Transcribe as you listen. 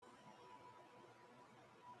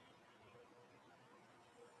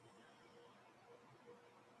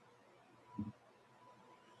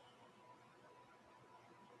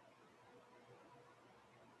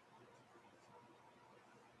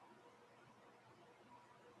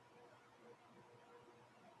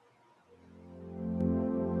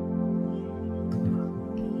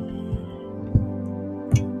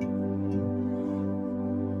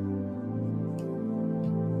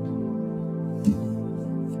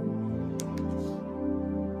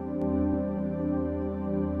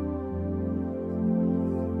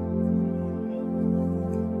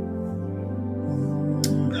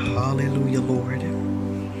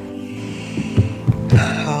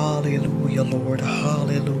Lord.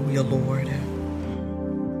 Hallelujah, Lord.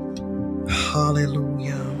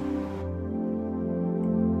 Hallelujah.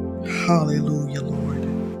 Hallelujah,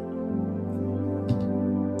 Lord.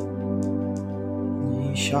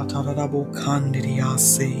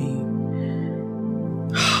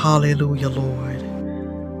 Hallelujah, Lord.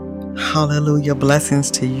 Hallelujah.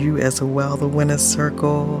 Blessings to you as well, the Winner's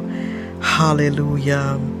Circle.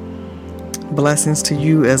 Hallelujah. Blessings to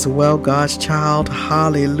you as well, God's child.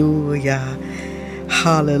 Hallelujah.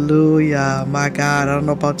 Hallelujah. My God, I don't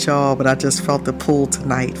know about y'all, but I just felt the pull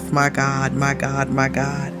tonight. My God, my God, my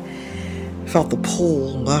God. Felt the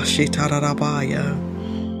pull.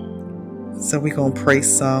 So we're going to pray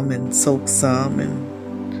some and soak some and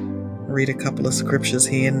read a couple of scriptures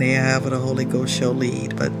here and there, however the Holy Ghost shall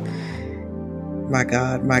lead. But my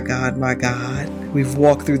God, my God, my God. We've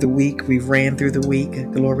walked through the week. We've ran through the week.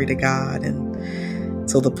 Glory to God. And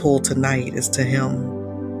so the pull tonight is to Him.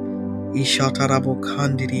 Oh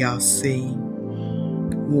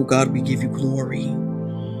God, we give you glory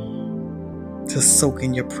to soak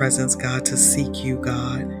in your presence, God, to seek you,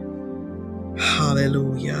 God.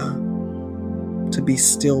 Hallelujah. To be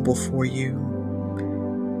still before you.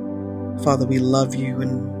 Father, we love you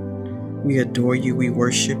and we adore you. We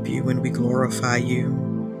worship you and we glorify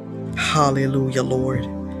you. Hallelujah, Lord.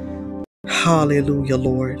 Hallelujah,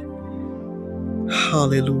 Lord.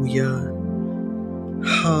 Hallelujah.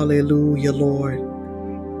 Hallelujah, Lord.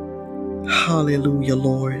 Hallelujah,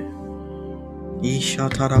 Lord.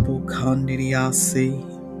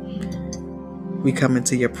 We come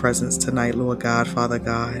into your presence tonight, Lord God, Father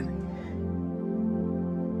God.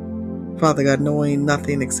 Father God, knowing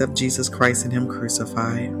nothing except Jesus Christ and Him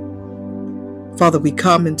crucified. Father, we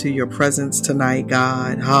come into your presence tonight,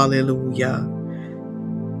 God. Hallelujah.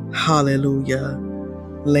 Hallelujah.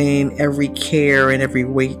 Laying every care and every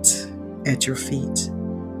weight at your feet.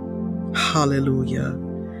 Hallelujah.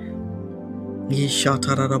 We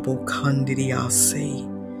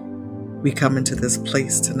come into this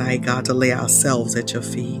place tonight, God, to lay ourselves at your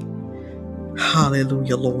feet.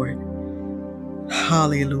 Hallelujah, Lord.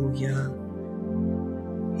 Hallelujah.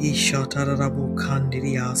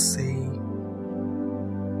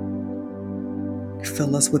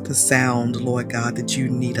 Fill us with the sound, Lord God, that you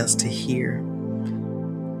need us to hear.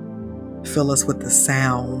 Fill us with the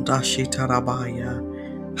sound.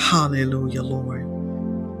 Hallelujah, Lord.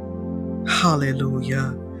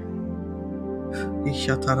 Hallelujah.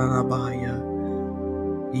 Ishatarabaya.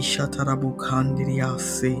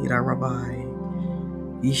 Ishatarabukandiriasi Rabai.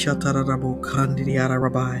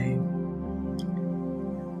 Ishatarabukandiriarabai.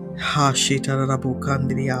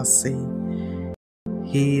 Hashitarabukandiriasi.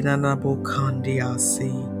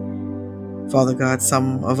 Hinanabukandiasi. Father God,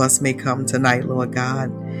 some of us may come tonight, Lord God,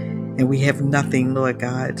 and we have nothing, Lord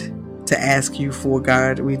God, to ask you for,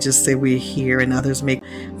 God. We just say we're here, and others may,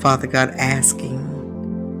 Father God, asking.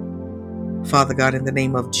 Father God, in the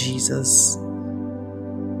name of Jesus,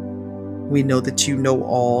 we know that you know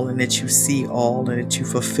all and that you see all and that you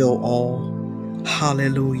fulfill all.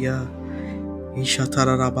 Hallelujah.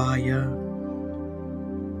 Ishatarabaya.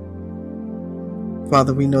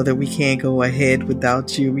 Father, we know that we can't go ahead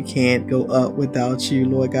without you. We can't go up without you,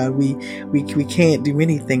 Lord God. We can't do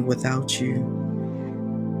anything without you.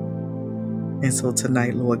 And so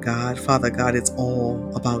tonight, Lord God, Father God, it's all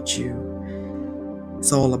about you.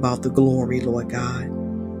 It's all about the glory, Lord God.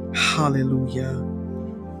 Hallelujah.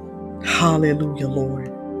 Hallelujah, Lord.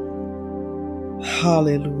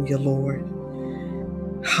 Hallelujah, Lord.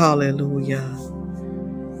 Hallelujah.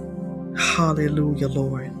 Hallelujah,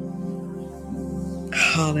 Lord.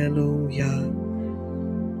 Hallelujah.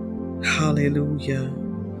 Hallelujah.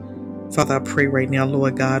 Father, I pray right now,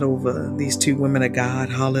 Lord God, over these two women of God.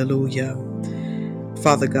 Hallelujah.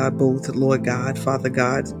 Father God, both, Lord God, Father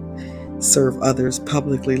God, serve others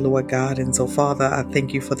publicly, Lord God. And so, Father, I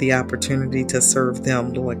thank you for the opportunity to serve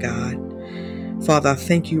them, Lord God. Father, I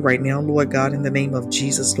thank you right now, Lord God, in the name of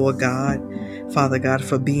Jesus, Lord God. Father God,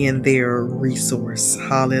 for being their resource.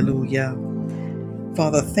 Hallelujah.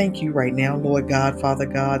 Father, thank you right now, Lord God, Father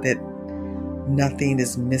God, that nothing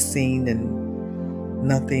is missing and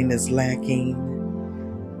nothing is lacking.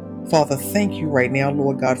 Father, thank you right now,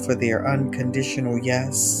 Lord God, for their unconditional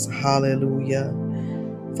yes. Hallelujah.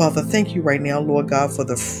 Father, thank you right now, Lord God, for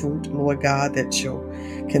the fruit, Lord God, that you'll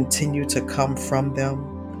continue to come from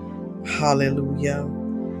them. Hallelujah.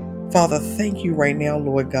 Father, thank you right now,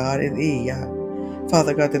 Lord God,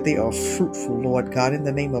 Father God, that they are fruitful, Lord God, in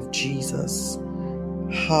the name of Jesus.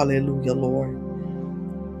 Hallelujah, Lord.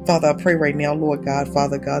 Father, I pray right now, Lord God,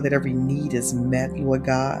 Father God, that every need is met, Lord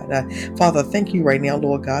God. Father, thank you right now,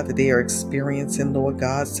 Lord God, that they are experiencing, Lord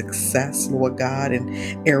God, success, Lord God, in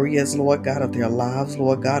areas, Lord God, of their lives,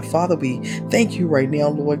 Lord God. Father, we thank you right now,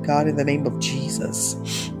 Lord God, in the name of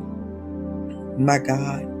Jesus. My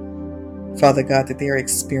God, Father God, that they are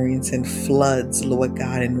experiencing floods, Lord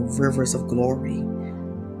God, and rivers of glory,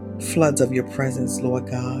 floods of your presence, Lord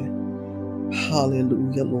God.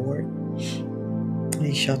 Hallelujah, Lord.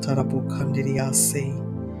 Ishatarabukandiriase,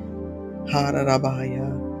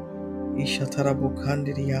 hararabaya,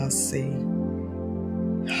 ishatarabukandiriase.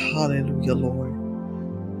 Hallelujah, Lord.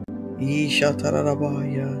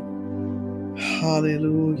 Ishatarabaya.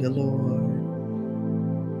 Hallelujah, Lord.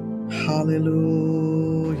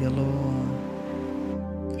 Hallelujah, Lord.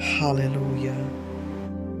 Hallelujah.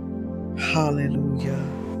 Hallelujah.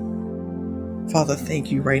 Father,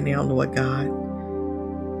 thank you right now, Lord God,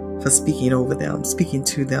 for speaking over them, speaking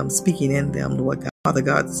to them, speaking in them, Lord God. Father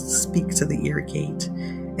God, speak to the ear gate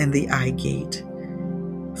and the eye gate.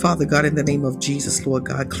 Father God, in the name of Jesus, Lord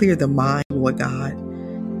God, clear the mind, Lord God.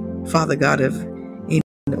 Father God, of any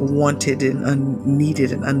unwanted and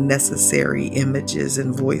unneeded and unnecessary images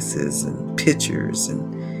and voices and pictures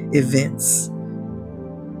and events.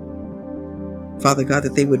 Father God,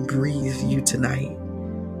 that they would breathe you tonight.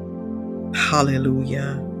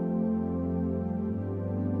 Hallelujah.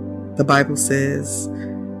 The Bible says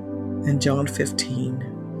in John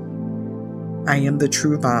 15, I am the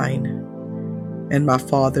true vine, and my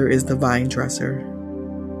Father is the vine dresser.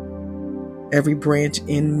 Every branch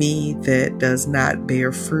in me that does not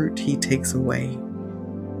bear fruit, he takes away.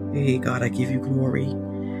 Hey, God, I give you glory.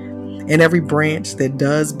 And every branch that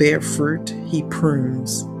does bear fruit, he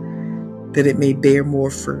prunes, that it may bear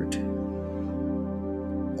more fruit.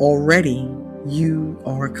 Already you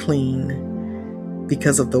are clean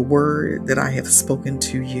because of the word that I have spoken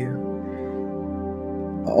to you.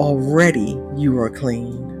 Already you are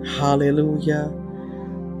clean. Hallelujah.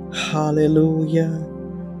 Hallelujah.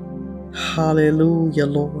 Hallelujah,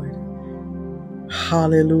 Lord.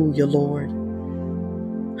 Hallelujah, Lord.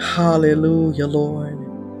 Hallelujah,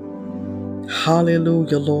 Lord.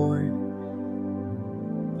 Hallelujah, Lord.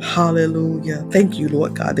 Hallelujah. Thank you,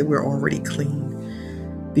 Lord God, that we're already clean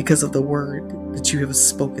because of the word that you have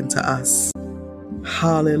spoken to us.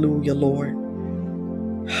 Hallelujah, Lord.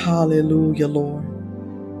 Hallelujah, Lord.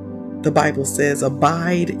 The Bible says,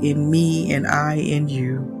 abide in me and I in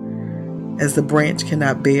you, as the branch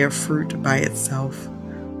cannot bear fruit by itself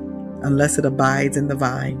unless it abides in the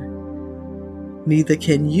vine. Neither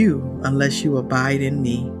can you unless you abide in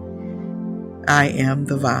me. I am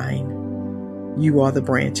the vine. You are the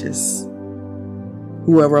branches.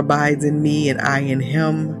 Whoever abides in me and I in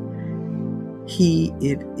him, he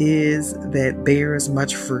it is that bears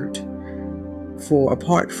much fruit. For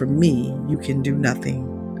apart from me, you can do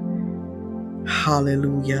nothing.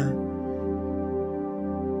 Hallelujah.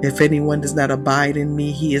 If anyone does not abide in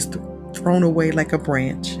me, he is thrown away like a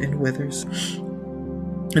branch and withers.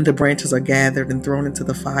 And the branches are gathered and thrown into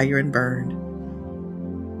the fire and burned.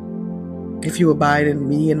 If you abide in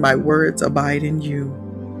me and my words abide in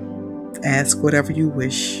you, ask whatever you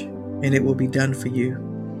wish, and it will be done for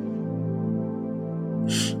you.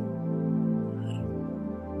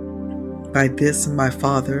 By this my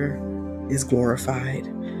Father is glorified,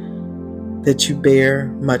 that you bear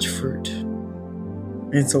much fruit,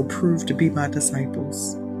 and so prove to be my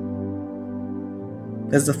disciples.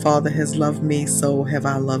 As the Father has loved me, so have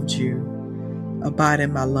I loved you. Abide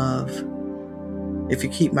in my love. If you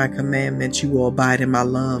keep my commandments, you will abide in my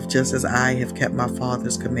love, just as I have kept my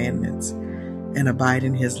Father's commandments and abide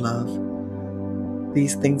in his love.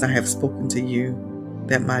 These things I have spoken to you,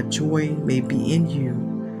 that my joy may be in you,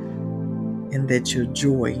 and that your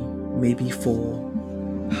joy may be full.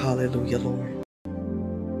 Hallelujah, Lord.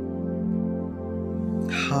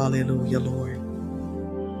 Hallelujah, Lord.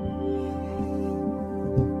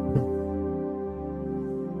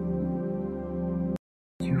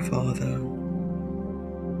 Thank you, Father.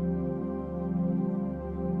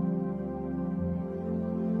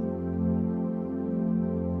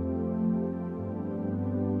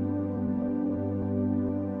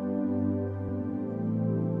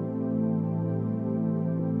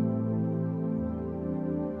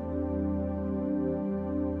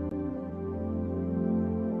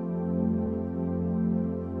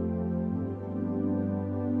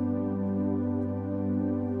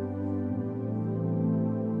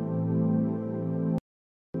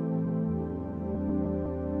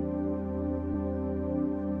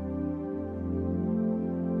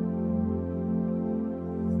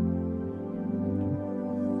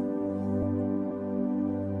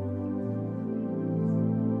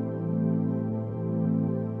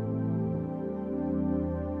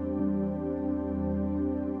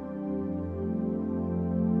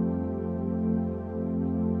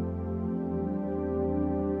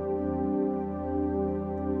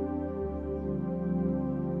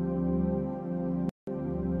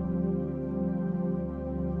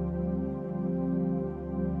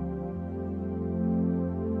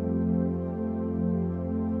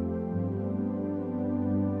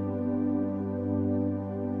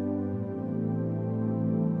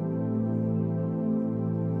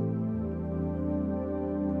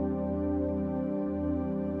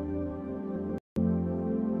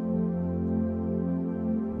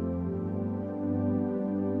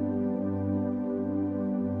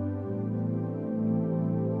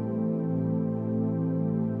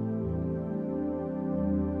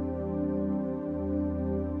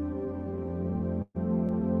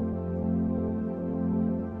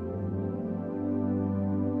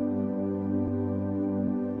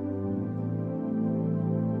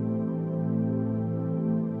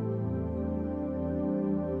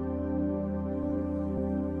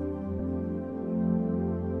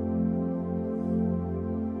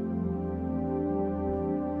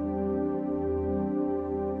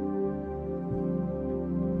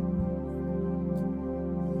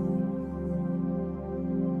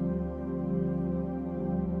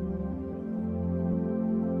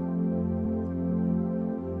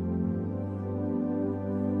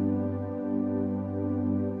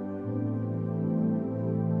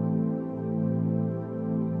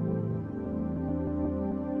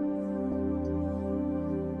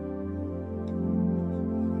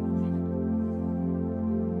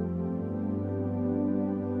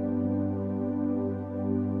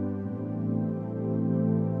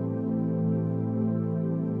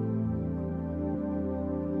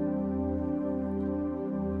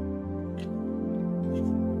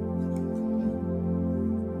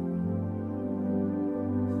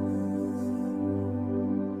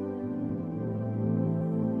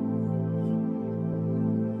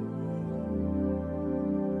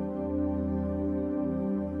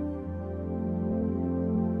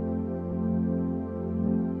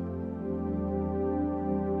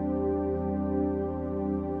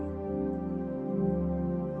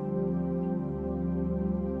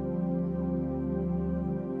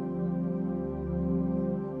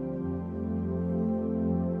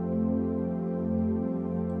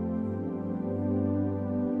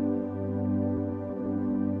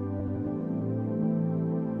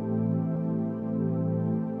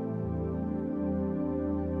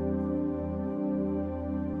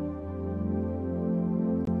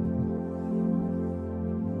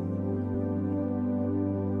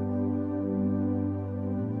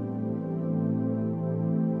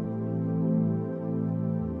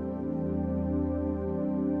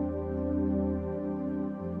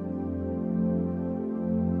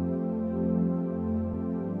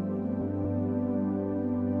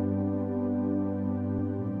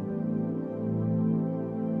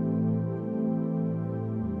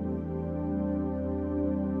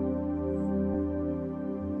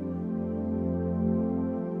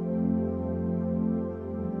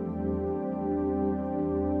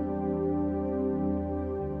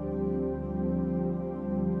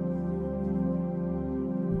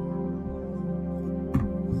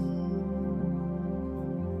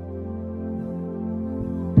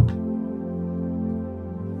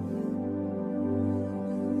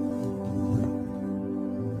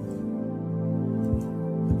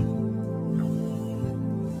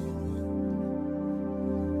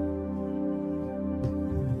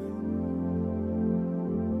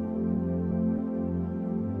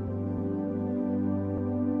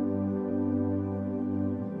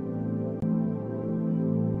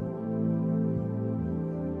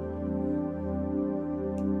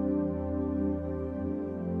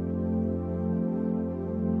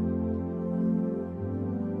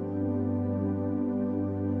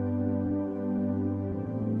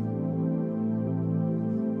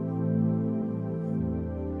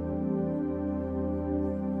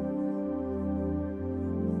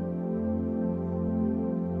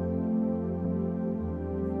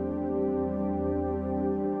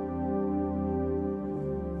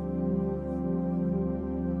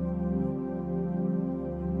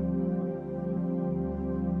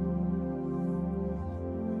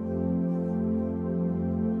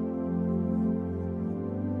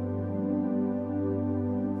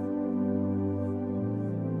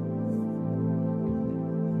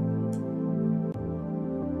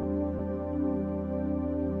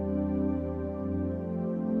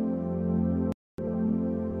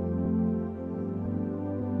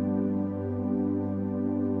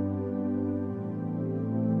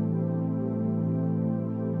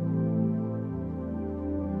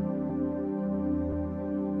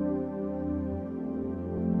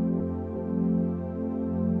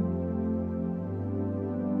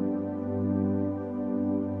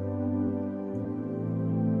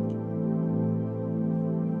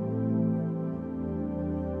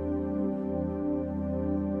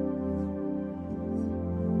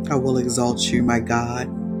 I will exalt you, my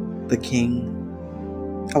God, the King.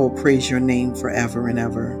 I will praise your name forever and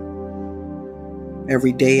ever.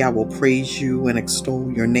 Every day I will praise you and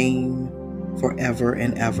extol your name forever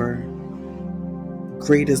and ever.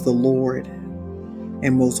 Great is the Lord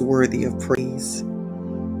and most worthy of praise.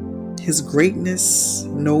 His greatness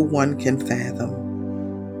no one can fathom.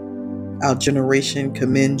 Our generation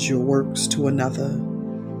commends your works to another.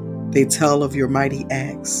 They tell of your mighty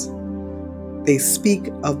acts. They speak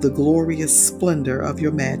of the glorious splendor of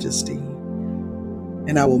your majesty.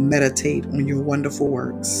 And I will meditate on your wonderful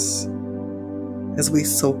works. As we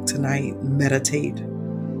soak tonight, meditate,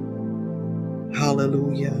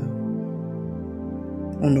 hallelujah,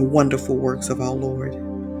 on the wonderful works of our Lord.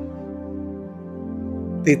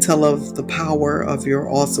 They tell of the power of your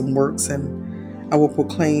awesome works, and I will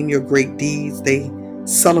proclaim your great deeds. They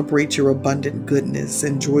celebrate your abundant goodness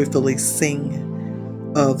and joyfully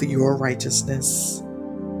sing of your righteousness.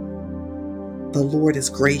 The Lord is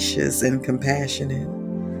gracious and compassionate,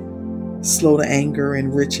 slow to anger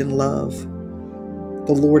and rich in love.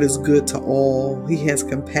 The Lord is good to all. He has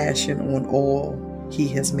compassion on all he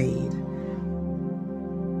has made.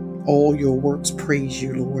 All your works praise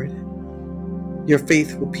you, Lord. Your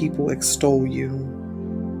faithful people extol you.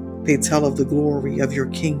 They tell of the glory of your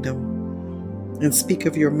kingdom and speak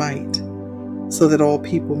of your might, so that all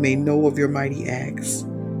people may know of your mighty acts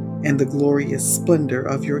and the glorious splendor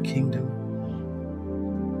of your kingdom.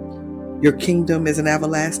 Your kingdom is an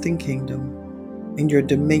everlasting kingdom, and your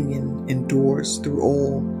dominion endures through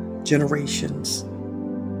all generations.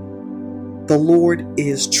 The Lord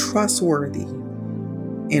is trustworthy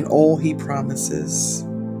in all he promises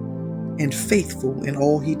and faithful in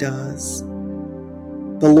all he does.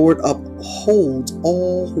 The Lord upholds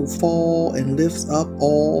all who fall and lifts up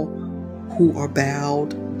all who are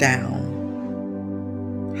bowed down.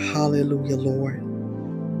 Hallelujah, Lord.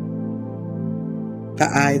 The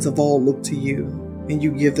eyes of all look to you, and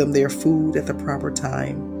you give them their food at the proper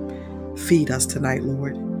time. Feed us tonight,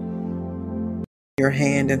 Lord. Your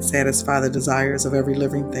hand and satisfy the desires of every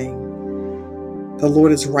living thing. The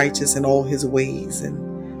Lord is righteous in all his ways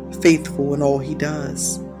and faithful in all he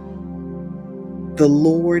does. The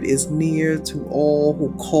Lord is near to all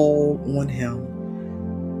who call on him,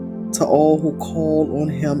 to all who call on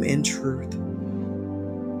him in truth.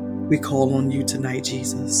 We call on you tonight,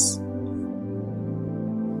 Jesus.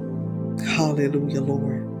 Hallelujah,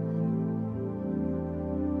 Lord.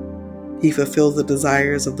 He fulfills the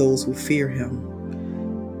desires of those who fear him.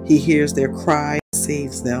 He hears their cry and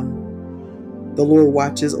saves them. The Lord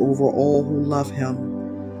watches over all who love him.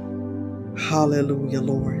 Hallelujah,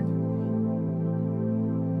 Lord.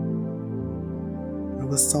 That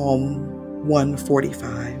was Psalm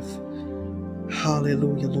 145.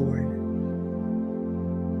 Hallelujah, Lord.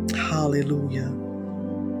 Hallelujah.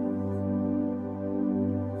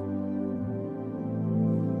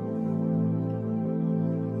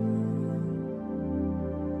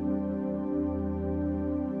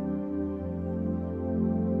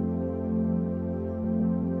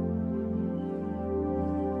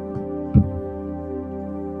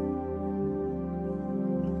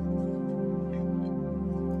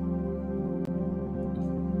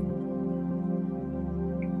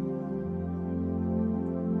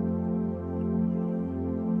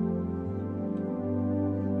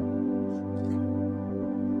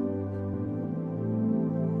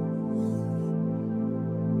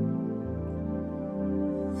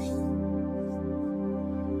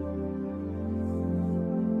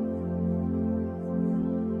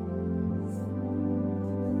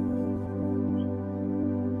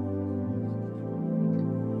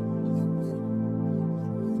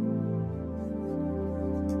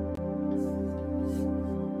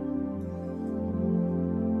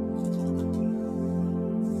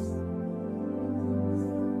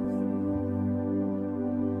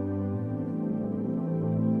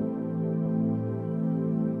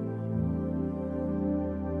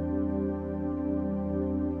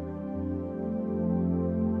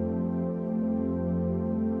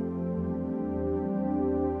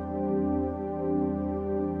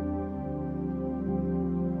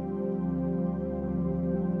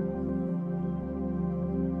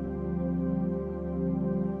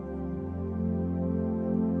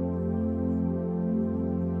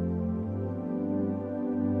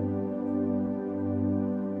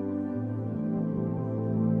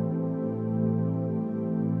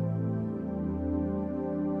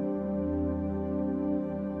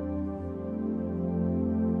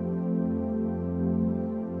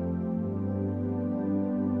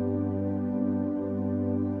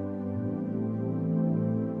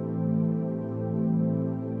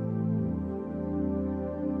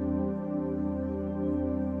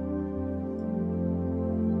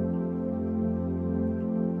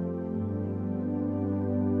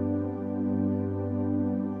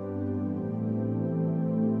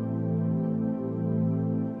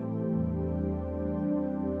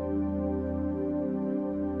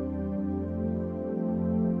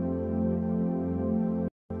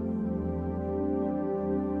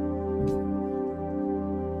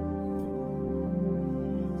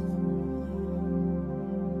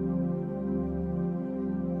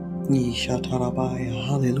 Yeshatarabaya.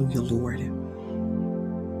 Hallelujah, Lord.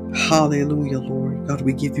 Hallelujah, Lord. God,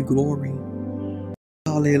 we give you glory.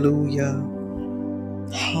 Hallelujah.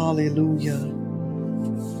 Hallelujah.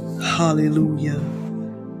 Hallelujah.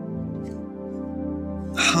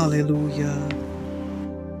 Hallelujah.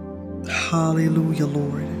 Hallelujah,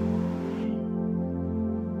 Lord.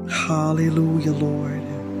 Hallelujah, Lord.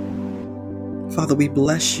 Father, we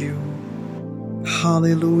bless you.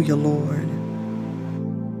 Hallelujah, Lord.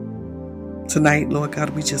 Tonight, Lord God,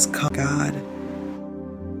 we just come, God,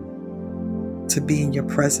 to be in your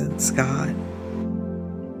presence, God.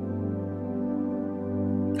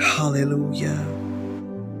 Hallelujah.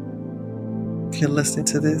 If you're listening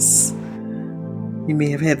to this, you may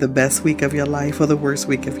have had the best week of your life or the worst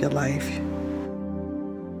week of your life.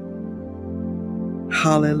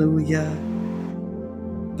 Hallelujah.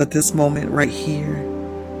 But this moment right here,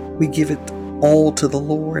 we give it all to the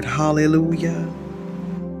Lord. Hallelujah.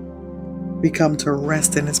 We come to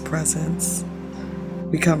rest in his presence.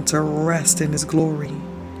 We come to rest in his glory.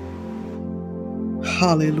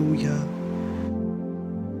 Hallelujah.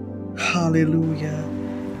 Hallelujah.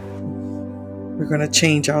 We're going to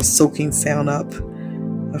change our soaking sound up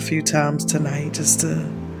a few times tonight just to,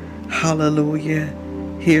 hallelujah,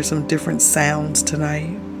 hear some different sounds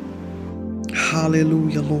tonight.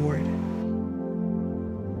 Hallelujah, Lord.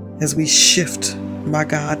 As we shift, my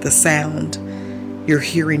God, the sound, you're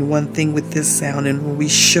hearing one thing with this sound, and when we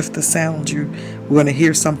shift the sound, we're going to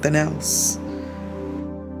hear something else.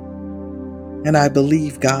 And I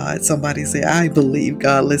believe God. Somebody say, I believe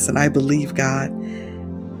God. Listen, I believe God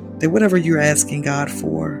that whatever you're asking God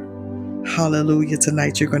for, hallelujah,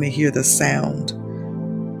 tonight you're going to hear the sound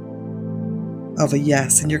of a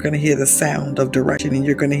yes, and you're going to hear the sound of direction, and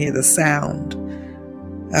you're going to hear the sound,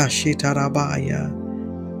 Ashitarabaya.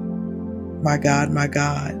 My God,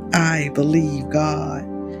 I believe God.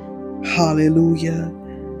 Hallelujah.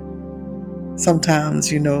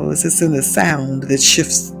 Sometimes, it's in the sound that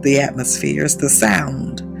shifts the atmosphere. It's the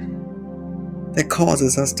sound that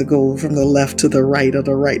causes us to go from the left to the right or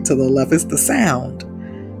the right to the left. It's the sound.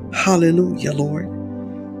 Hallelujah, Lord.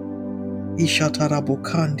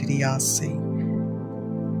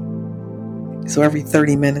 So every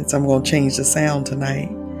 30 minutes, I'm going to change the sound tonight.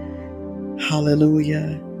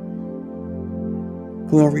 Hallelujah.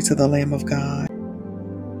 Glory to the Lamb of God.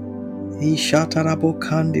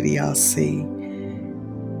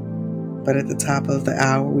 But at the top of the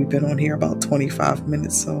hour, we've been on here about 25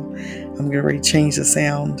 minutes, so I'm getting ready to change the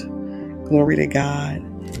sound. Glory to God.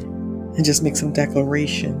 And just make some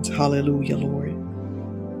declarations. Hallelujah, Lord.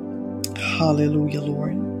 Hallelujah,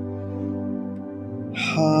 Lord.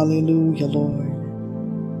 Hallelujah, Lord.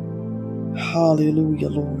 Hallelujah,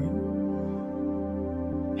 Lord.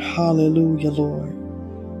 Hallelujah, Lord.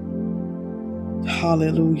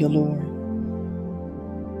 Hallelujah, Lord.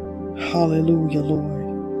 Hallelujah, Lord.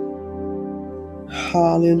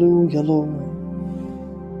 Hallelujah, Lord.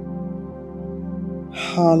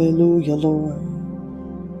 Hallelujah, Lord.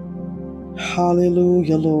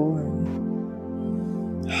 Hallelujah, Lord.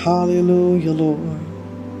 Hallelujah, Lord.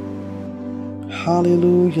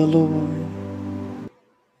 Hallelujah, Lord.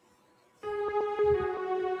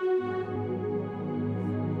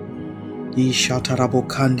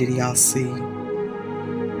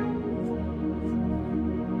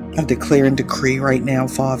 I declare and decree right now,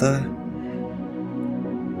 Father,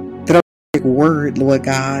 that our prophetic word, Lord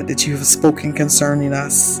God, that you have spoken concerning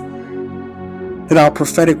us, that our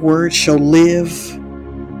prophetic word shall live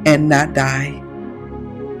and not die.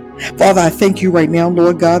 Father, I thank you right now,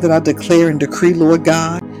 Lord God, that I declare and decree, Lord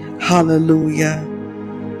God, hallelujah.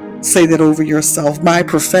 Say that over yourself. My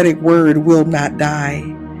prophetic word will not die.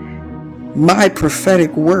 My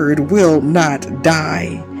prophetic word will not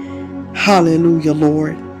die. Hallelujah,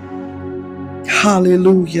 Lord.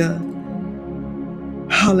 Hallelujah.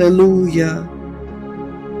 Hallelujah.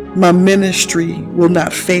 My ministry will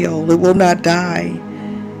not fail. It will not die.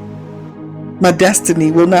 My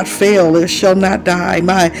destiny will not fail. It shall not die.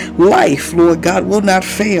 My life, Lord God, will not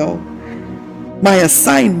fail. My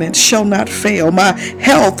assignment shall not fail. My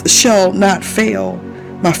health shall not fail.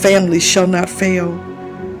 My family shall not fail.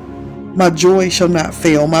 My joy shall not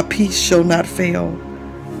fail. My peace shall not fail.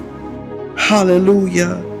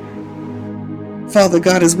 Hallelujah. Father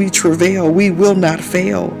God, as we travail, we will not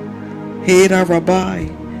fail. Heda Rabbi.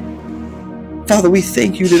 Father, we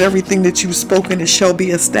thank you that everything that you've spoken, it shall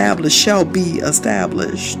be established, shall be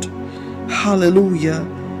established. Hallelujah.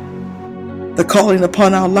 The calling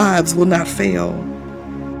upon our lives will not fail.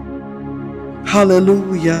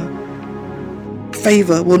 Hallelujah.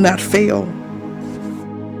 Favor will not fail.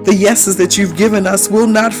 The yeses that you've given us will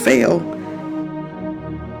not fail.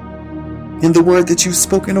 And the word that you've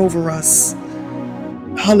spoken over us,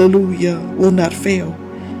 hallelujah, will not fail.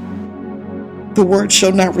 The word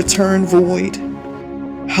shall not return void.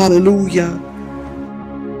 Hallelujah.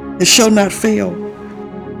 It shall not fail.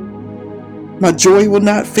 My joy will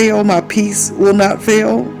not fail. My peace will not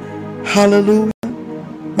fail. Hallelujah.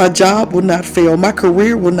 My job will not fail. My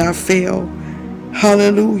career will not fail.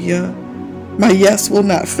 Hallelujah. My yes will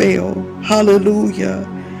not fail. Hallelujah.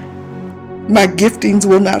 My giftings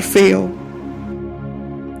will not fail.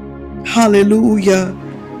 Hallelujah.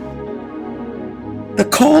 The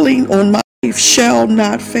calling on my life shall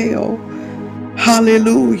not fail.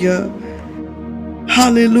 Hallelujah.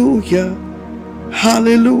 Hallelujah.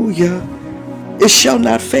 Hallelujah. It shall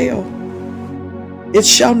not fail. It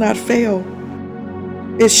shall not fail.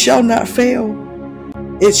 It shall not fail.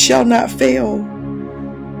 It shall not fail.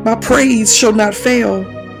 My praise shall not fail.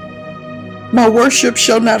 My worship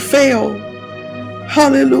shall not fail.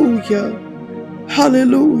 Hallelujah.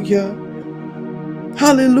 Hallelujah.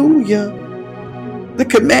 Hallelujah. The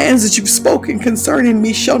commands that you've spoken concerning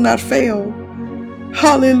me shall not fail.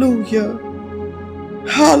 Hallelujah.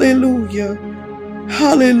 Hallelujah.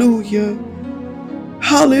 Hallelujah.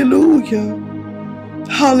 Hallelujah.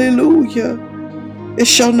 Hallelujah. It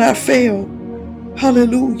shall not fail.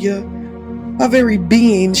 Hallelujah. My very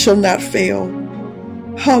being shall not fail.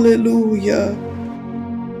 Hallelujah.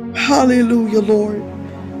 Hallelujah, Lord.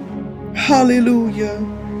 Hallelujah.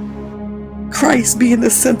 Christ being the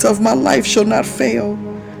center of my life shall not fail.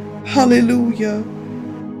 Hallelujah.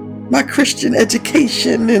 My Christian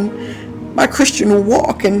education and my Christian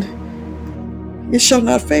walk, and it shall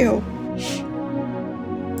not fail.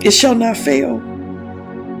 It shall not fail.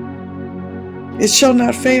 It shall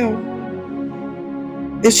not fail.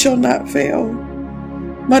 It shall not fail.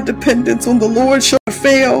 My dependence on the Lord shall not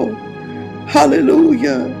fail.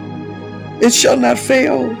 Hallelujah. It shall not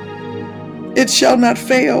fail. It shall not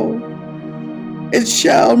fail. It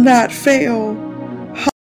shall not fail.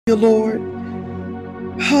 Hallelujah, Lord.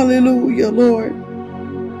 Hallelujah, Lord.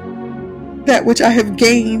 That which I have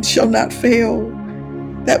gained shall not fail.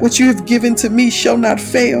 That which you have given to me shall not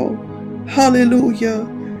fail. Hallelujah.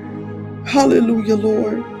 Hallelujah,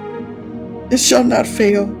 Lord. It shall not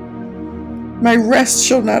fail. My rest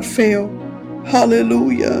shall not fail.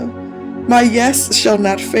 Hallelujah. My yes shall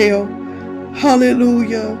not fail.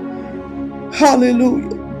 Hallelujah.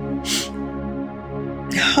 Hallelujah.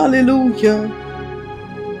 Hallelujah.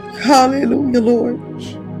 Hallelujah, Lord.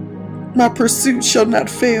 My pursuit shall not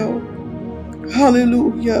fail.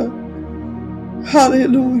 Hallelujah.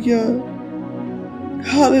 Hallelujah.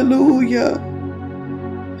 Hallelujah.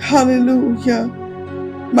 Hallelujah.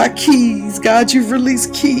 My keys, God, you've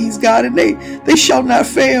released keys, God, and they shall not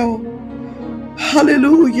fail.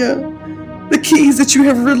 Hallelujah. The keys that you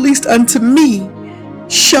have released unto me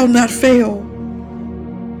shall not fail.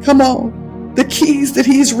 Come on. The keys that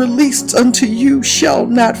he has released unto you shall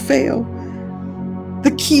not fail.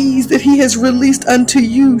 The keys that he has released unto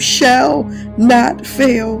you shall not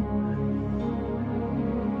fail.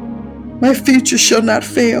 My future shall not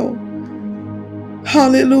fail.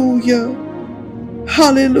 Hallelujah.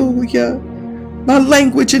 Hallelujah. My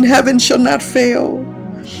language in heaven shall not fail.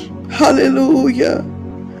 Hallelujah.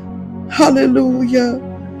 Hallelujah.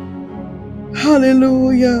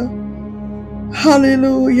 Hallelujah.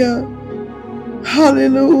 Hallelujah.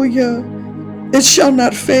 Hallelujah. It shall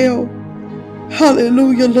not fail.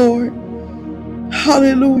 Hallelujah, Lord.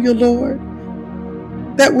 Hallelujah, Lord.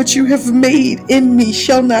 That which you have made in me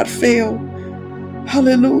shall not fail.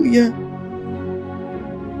 Hallelujah.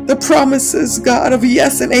 The promises, God, of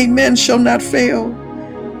yes and amen shall not fail.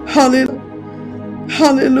 Hallelujah.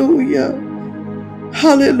 Hallelujah.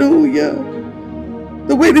 Hallelujah.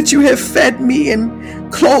 The way that you have fed me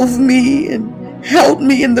and clothed me and held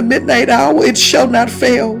me in the midnight hour, it shall not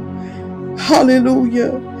fail.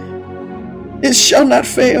 Hallelujah. It shall not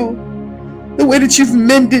fail. The way that you've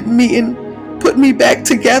mended me and put me back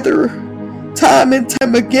together time and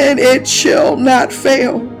time again, it shall not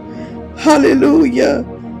fail. Hallelujah.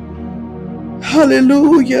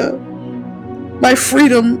 Hallelujah. My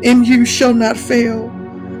freedom in you shall not fail.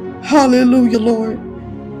 Hallelujah, Lord.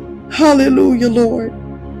 Hallelujah, Lord.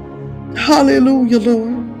 Hallelujah,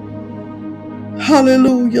 Lord.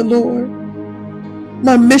 Hallelujah, Lord.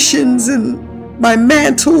 My missions and my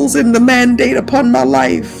mantles and the mandate upon my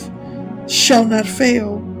life shall not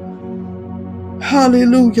fail.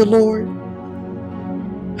 Hallelujah, Lord.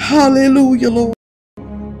 Hallelujah, Lord.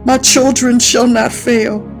 My children shall not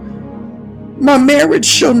fail. My marriage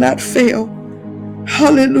shall not fail.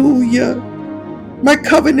 Hallelujah. My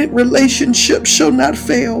covenant relationship shall not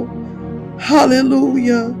fail.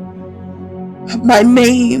 Hallelujah. My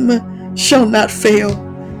name shall not fail.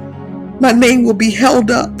 My name will be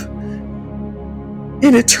held up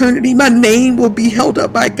in eternity. My name will be held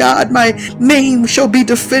up by God. My name shall be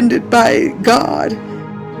defended by God,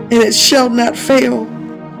 and it shall not fail.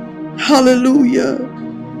 Hallelujah.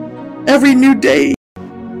 Every new day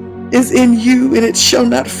is in you, and it shall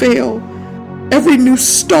not fail. Every new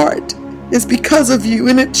start is because of you,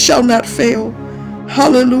 and it shall not fail.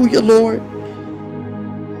 Hallelujah, Lord.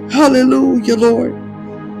 Hallelujah, Lord.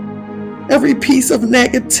 Every piece of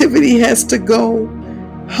negativity has to go.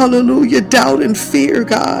 Hallelujah. Doubt and fear,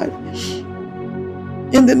 God.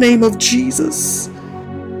 In the name of Jesus.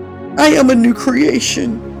 I am a new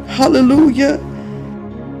creation. Hallelujah.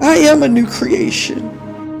 I am a new creation,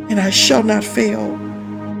 and I shall not fail.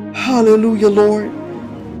 Hallelujah, Lord.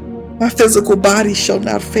 My physical body shall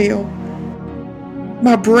not fail.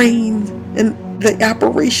 My brain and the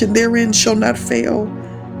operation therein shall not fail.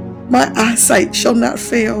 My eyesight shall not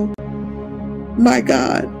fail. My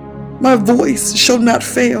God, my voice shall not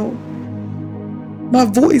fail. My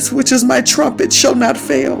voice, which is my trumpet, shall not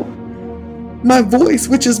fail. My voice,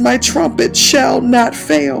 which is my trumpet, shall not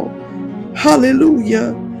fail.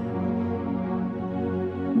 Hallelujah.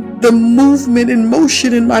 The movement and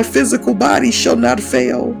motion in my physical body shall not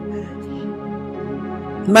fail.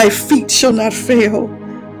 My feet shall not fail.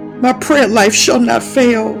 My prayer life shall not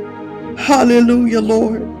fail. Hallelujah,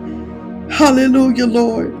 Lord. Hallelujah,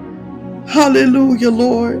 Lord. Hallelujah,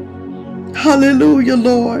 Lord. Hallelujah,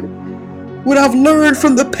 Lord. What I've learned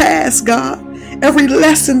from the past, God, every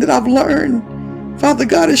lesson that I've learned, Father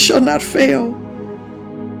God, it shall not fail.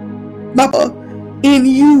 In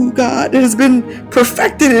you, God, it has been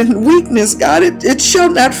perfected in weakness, God, it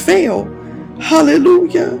shall not fail.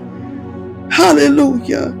 Hallelujah.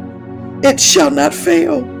 Hallelujah. It shall not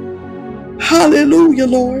fail. Hallelujah,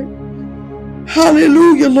 Lord.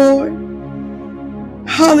 Hallelujah, Lord.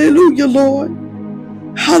 Hallelujah, Lord.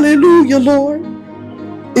 Hallelujah, Lord.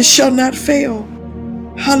 It shall not fail.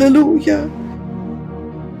 Hallelujah.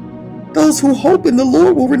 Those who hope in the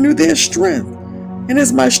Lord will renew their strength. And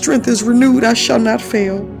as my strength is renewed, I shall not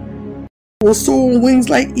fail. I will soar on wings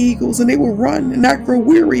like eagles, and they will run and not grow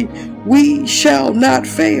weary. We shall not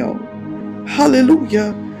fail.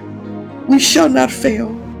 Hallelujah. We shall not fail.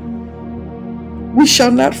 We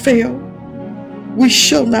shall not fail. We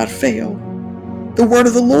shall not fail. The word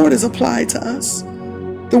of the Lord is applied to us.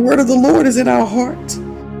 The word of the Lord is in our heart.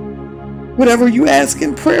 Whatever you ask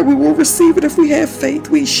in prayer, we will receive it if we have faith.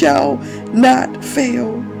 We shall not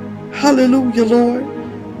fail. Hallelujah, Lord.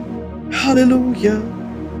 Hallelujah.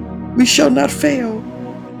 We shall not fail.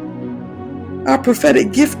 Our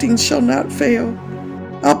prophetic gifting shall not fail.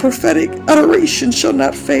 Our prophetic adoration shall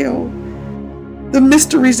not fail. The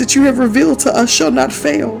mysteries that you have revealed to us shall not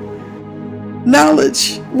fail.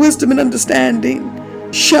 Knowledge, wisdom, and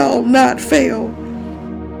understanding shall not fail.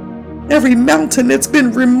 Every mountain that's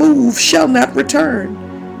been removed shall not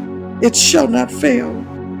return. It shall not fail.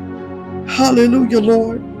 Hallelujah,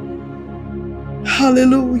 Lord.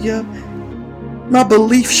 Hallelujah. My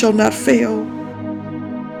belief shall not fail.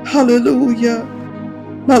 Hallelujah.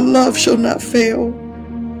 My love shall not fail.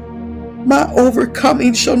 My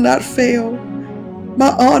overcoming shall not fail. My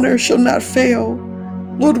honor shall not fail.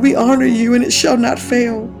 Lord, we honor you, and it shall not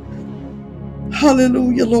fail.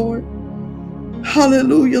 Hallelujah, Lord.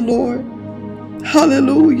 Hallelujah, Lord.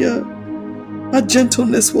 Hallelujah. My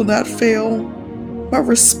gentleness will not fail. My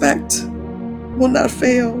respect will not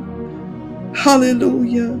fail.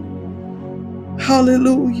 Hallelujah.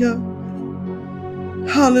 Hallelujah.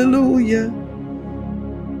 Hallelujah.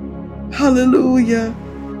 Hallelujah.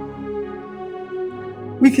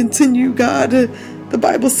 We continue, God. The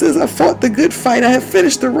Bible says, I fought the good fight. I have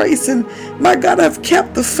finished the race. And my God, I've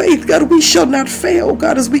kept the faith. God, we shall not fail,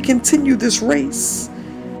 God, as we continue this race.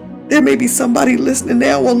 There may be somebody listening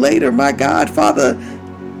now or later. My God, Father,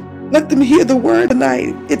 let them hear the word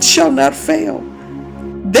tonight. It shall not fail.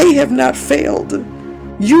 They have not failed.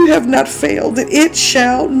 You have not failed. And it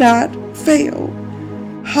shall not fail.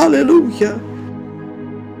 Hallelujah.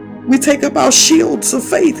 We take up our shields of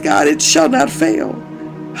faith, God. It shall not fail.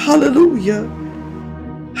 Hallelujah.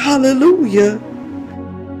 Hallelujah.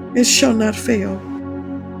 It shall not fail.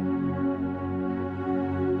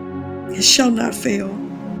 It shall not fail.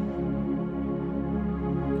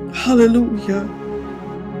 Hallelujah.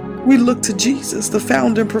 We look to Jesus, the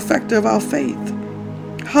founder and perfecter of our faith.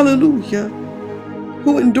 Hallelujah.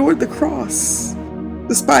 Who endured the cross,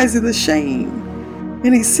 despising the shame,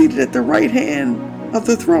 and he's seated at the right hand of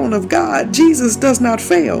the throne of God. Jesus does not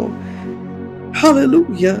fail.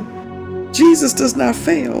 Hallelujah. Jesus does not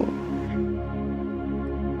fail.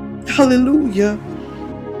 Hallelujah.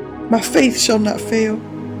 My faith shall not fail.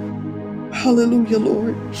 Hallelujah,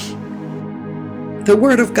 Lord. The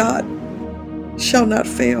word of God shall not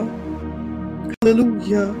fail.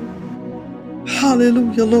 Hallelujah.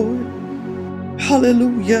 Hallelujah, Lord.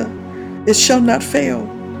 Hallelujah. It shall not fail.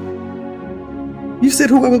 You said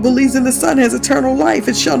whoever believes in the Son has eternal life.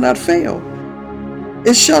 It shall not fail.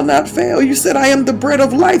 It shall not fail. You said I am the bread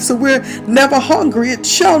of life, so we're never hungry. It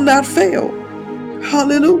shall not fail.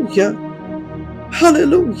 Hallelujah.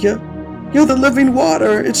 Hallelujah. You're the living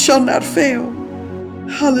water. It shall not fail.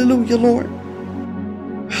 Hallelujah, Lord.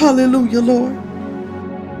 Hallelujah, Lord.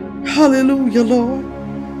 Hallelujah, Lord.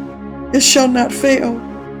 It shall not fail.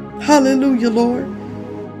 Hallelujah, Lord.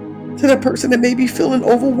 To the person that may be feeling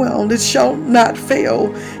overwhelmed, it shall not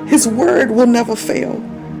fail. His word will never fail.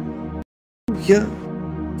 Hallelujah.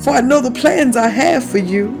 For I know the plans I have for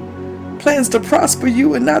you. Plans to prosper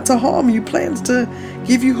you and not to harm you. Plans to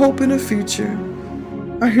give you hope in the future.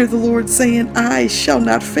 I hear the Lord saying, I shall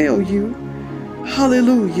not fail you.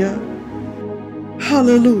 Hallelujah.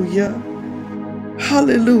 Hallelujah.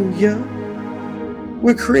 Hallelujah.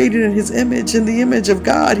 We're created in his image. In the image of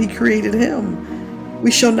God, he created him.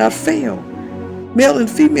 We shall not fail. Male and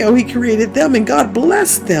female, he created them, and God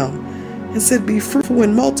blessed them and said, be fruitful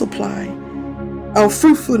and multiply. Our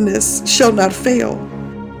fruitfulness shall not fail.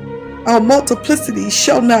 Our multiplicity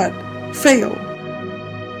shall not fail.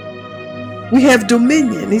 We have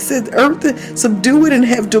dominion. He said, earth, subdue it and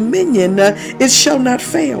have dominion. It shall not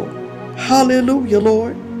fail. Hallelujah,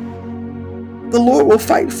 Lord. The Lord will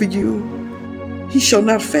fight for you. He shall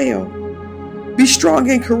not fail. Be strong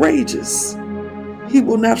and courageous. He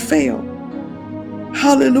will not fail.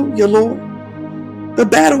 Hallelujah, Lord. The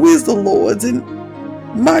battle is the Lord's, and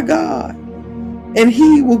my God. And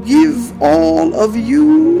he will give all of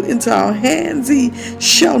you into our hands. He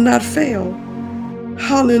shall not fail.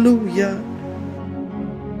 Hallelujah.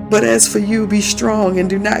 But as for you, be strong and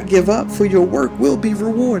do not give up, for your work will be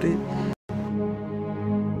rewarded.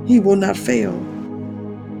 He will not fail.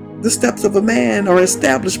 The steps of a man are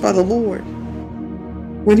established by the Lord.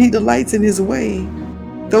 When he delights in his way,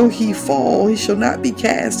 though he fall, he shall not be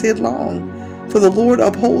cast headlong, for the Lord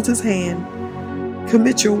upholds his hand.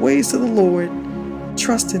 Commit your ways to the Lord.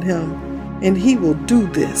 Trust in him, and he will do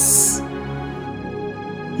this.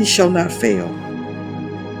 He shall not fail.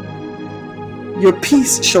 Your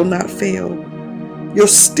peace shall not fail. Your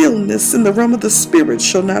stillness in the realm of the Spirit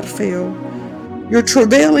shall not fail. Your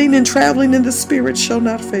travailing and traveling in the Spirit shall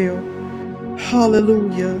not fail.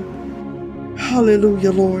 Hallelujah.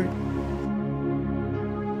 Hallelujah, Lord.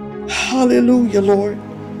 Hallelujah, Lord.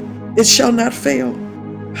 It shall not fail.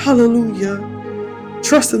 Hallelujah.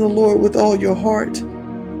 Trust in the Lord with all your heart.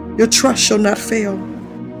 Your trust shall not fail.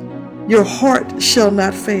 Your heart shall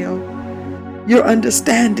not fail. Your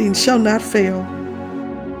understanding shall not fail.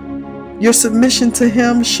 Your submission to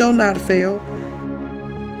him shall not fail.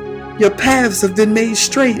 Your paths have been made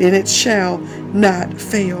straight, and it shall not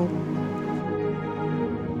fail.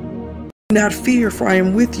 Do not fear, for I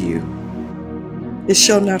am with you. It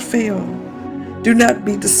shall not fail. Do not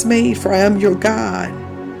be dismayed, for I am your God.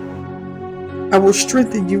 I will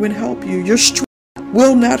strengthen you and help you. Your strength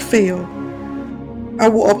will not fail. I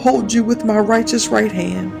will uphold you with my righteous right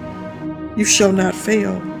hand. You shall not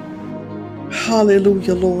fail.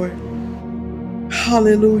 Hallelujah, Lord.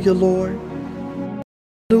 Hallelujah, Lord.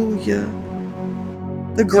 Hallelujah.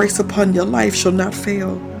 The grace upon your life shall not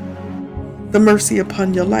fail. The mercy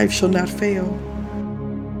upon your life shall not fail.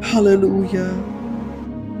 Hallelujah.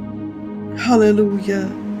 Hallelujah.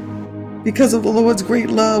 Because of the Lord's great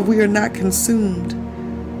love, we are not consumed.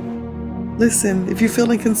 Listen, if you're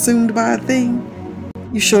feeling consumed by a thing,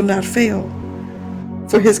 you shall not fail.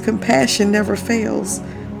 For his compassion never fails.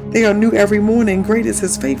 They are new every morning. Great is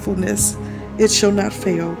his faithfulness. It shall not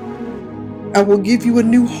fail. I will give you a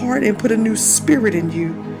new heart and put a new spirit in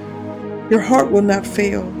you. Your heart will not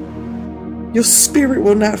fail. Your spirit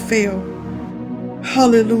will not fail.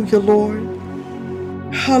 Hallelujah, Lord.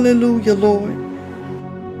 Hallelujah, Lord.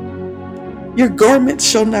 Your garment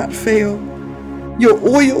shall not fail. Your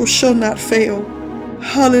oil shall not fail.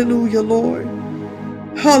 Hallelujah, Lord.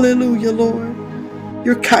 Hallelujah, Lord.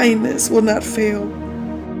 Your kindness will not fail.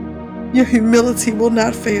 Your humility will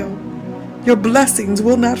not fail. Your blessings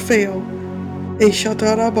will not fail.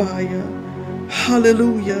 Eshatarabaya.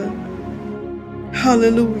 Hallelujah.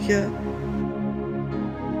 Hallelujah.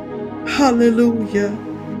 Hallelujah.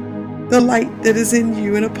 The light that is in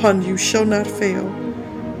you and upon you shall not fail.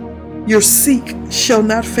 Your seek shall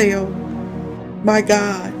not fail. My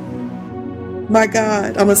God. My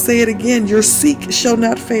God. I'm going to say it again. Your seek shall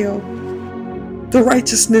not fail. The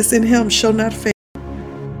righteousness in him shall not fail.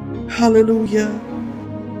 Hallelujah.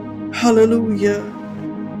 Hallelujah.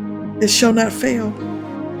 It shall not fail.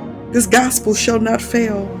 This gospel shall not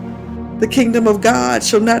fail. The kingdom of God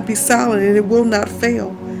shall not be silent, and it will not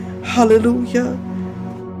fail. Hallelujah.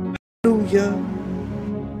 Hallelujah.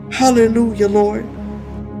 Hallelujah, Lord.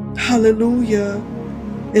 Hallelujah.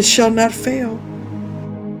 It shall not fail.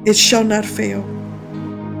 It shall not fail.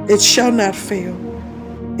 It shall not fail.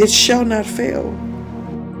 It shall not fail.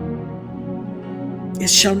 It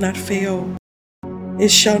shall not fail. It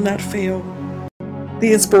shall not fail.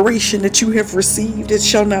 The inspiration that you have received, it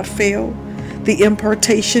shall not fail. The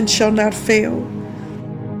impartation shall not fail.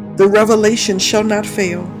 The revelation shall not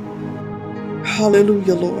fail.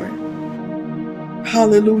 Hallelujah, Lord.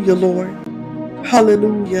 Hallelujah, Lord.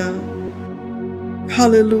 Hallelujah.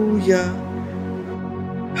 Hallelujah.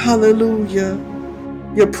 Hallelujah.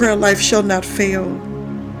 Your prayer life shall not fail.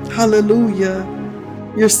 Hallelujah.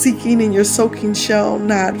 Your seeking and your soaking shall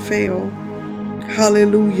not fail.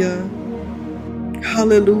 Hallelujah.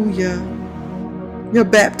 Hallelujah. Your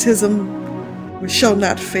baptism shall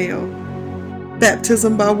not fail.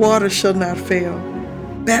 Baptism by water shall not fail.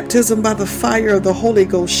 Baptism by the fire of the Holy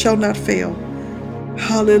Ghost shall not fail.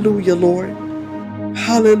 Hallelujah, Lord.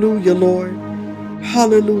 Hallelujah, Lord.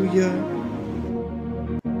 Hallelujah.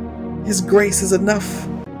 His grace is enough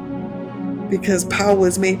because power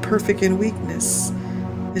is made perfect in weakness.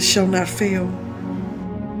 It shall not fail.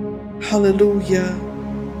 Hallelujah.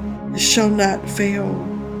 It shall not fail.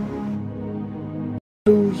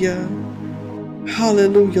 Hallelujah.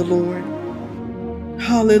 Hallelujah, Lord.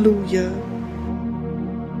 Hallelujah.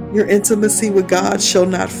 Your intimacy with God shall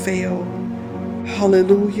not fail.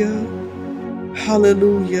 Hallelujah.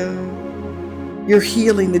 Hallelujah. Your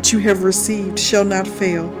healing that you have received shall not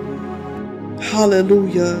fail.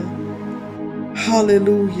 Hallelujah.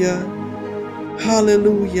 Hallelujah.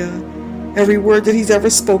 Hallelujah. Every word that he's ever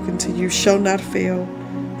spoken to you shall not fail,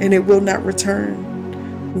 and it will not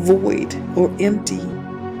return void or empty.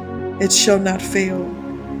 It shall not fail.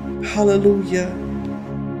 Hallelujah.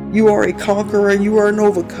 You are a conqueror and you are an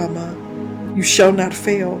overcomer. You shall not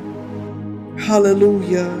fail.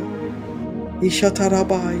 Hallelujah.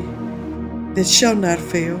 Ishatarabai. It shall not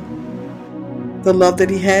fail. The love that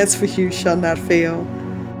he has for you shall not fail.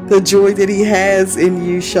 The joy that he has in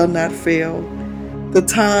you shall not fail. The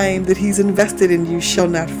time that he's invested in you shall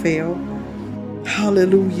not fail.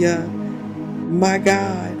 Hallelujah. My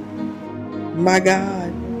God. My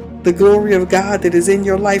God. The glory of God that is in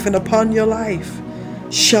your life and upon your life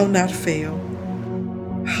shall not fail.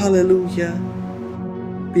 Hallelujah.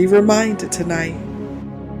 Be reminded tonight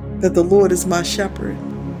that the Lord is my shepherd.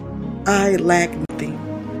 I lack nothing.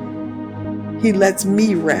 He lets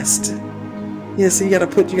me rest. Yes, you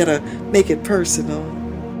gotta make it personal.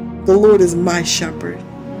 The Lord is my shepherd.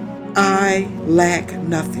 I lack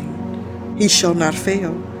nothing. He shall not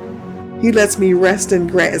fail. He lets me rest in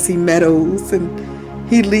grassy meadows, and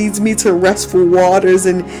he leads me to restful waters,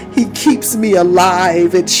 and he keeps me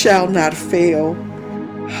alive. It shall not fail.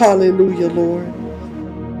 Hallelujah, Lord.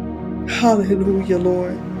 Hallelujah,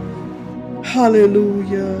 Lord.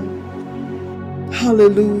 Hallelujah.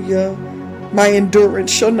 Hallelujah. My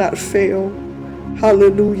endurance shall not fail.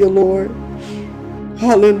 Hallelujah, Lord.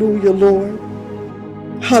 Hallelujah, Lord.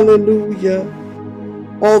 Hallelujah.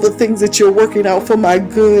 All the things that you're working out for my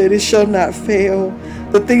good, it shall not fail.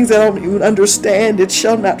 The things that I don't even understand, it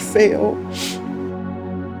shall not fail.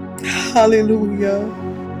 Hallelujah.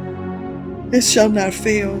 It shall not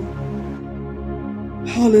fail.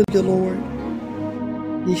 Hallelujah, Lord.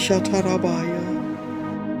 Yishatarabaya.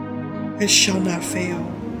 It shall not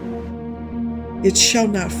fail. It shall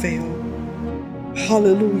not fail.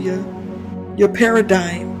 Hallelujah. Your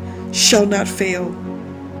paradigm shall not fail.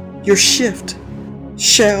 Your shift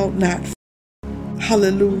shall not fail.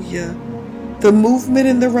 Hallelujah. The movement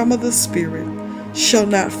in the realm of the Spirit shall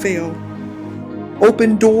not fail.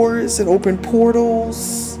 Open doors and open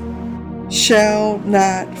portals shall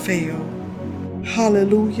not fail.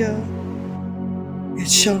 Hallelujah. It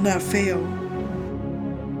shall not fail.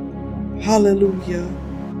 Hallelujah.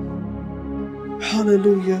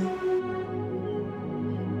 Hallelujah.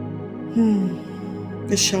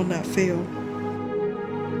 It shall not fail.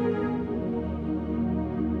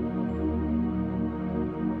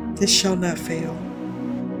 It shall not fail.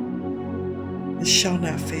 It shall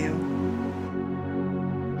not fail.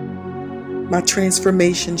 My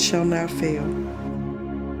transformation shall not fail.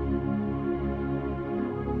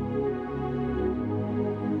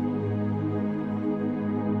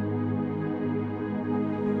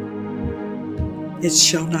 It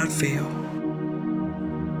shall not fail.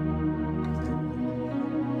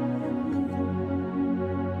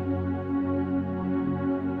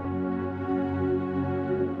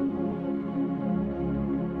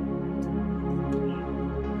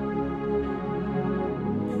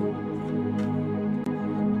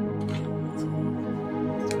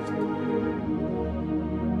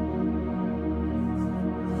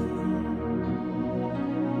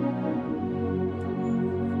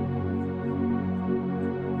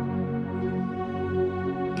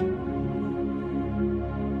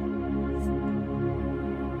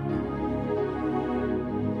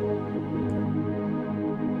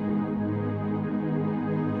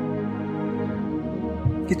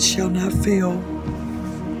 It shall not fail.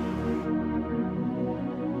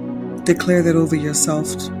 Declare that over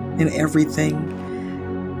yourself in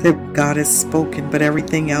everything that God has spoken, but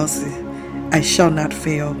everything else, I shall not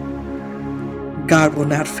fail. God will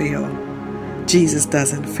not fail. Jesus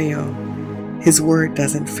doesn't fail. His word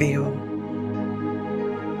doesn't fail.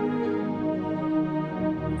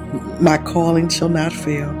 My calling shall not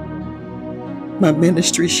fail. My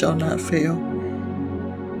ministry shall not fail.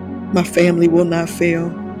 My family will not fail.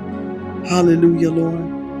 Hallelujah, Lord.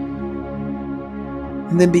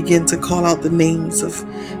 And then begin to call out the names of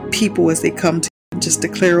people as they come to you and just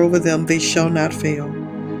declare over them, they shall not fail.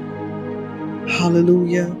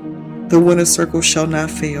 Hallelujah. The winner circle shall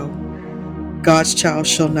not fail. God's child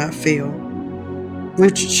shall not fail.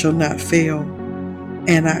 Richard shall not fail.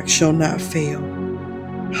 Anak shall not fail.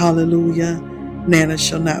 Hallelujah. Nana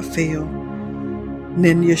shall not fail.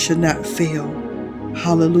 Nenya shall not fail.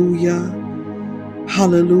 Hallelujah.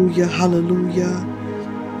 Hallelujah. Hallelujah.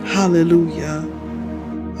 Hallelujah.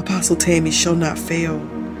 Apostle Tammy shall not fail.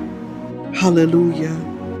 Hallelujah.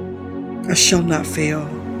 I shall not fail.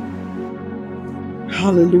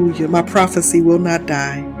 Hallelujah. My prophecy will not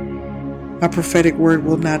die. My prophetic word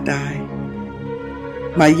will not die.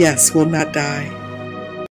 My yes will not die.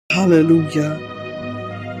 Hallelujah.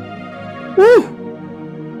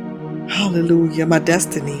 Woo! Hallelujah. My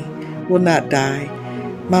destiny will not die.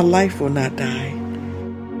 My life will not die.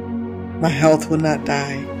 My health will not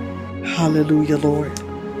die. Hallelujah, Lord.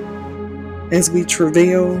 As we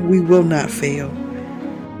travail, we will not fail.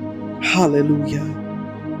 Hallelujah.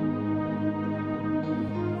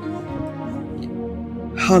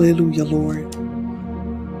 Hallelujah, Lord.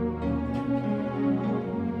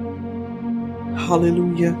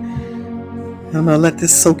 Hallelujah. I'm going to let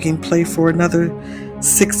this soaking play for another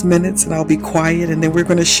 6 minutes and I'll be quiet, and then we're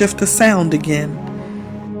going to shift the sound again.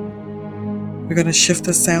 We're going to shift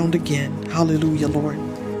the sound again. Hallelujah, Lord.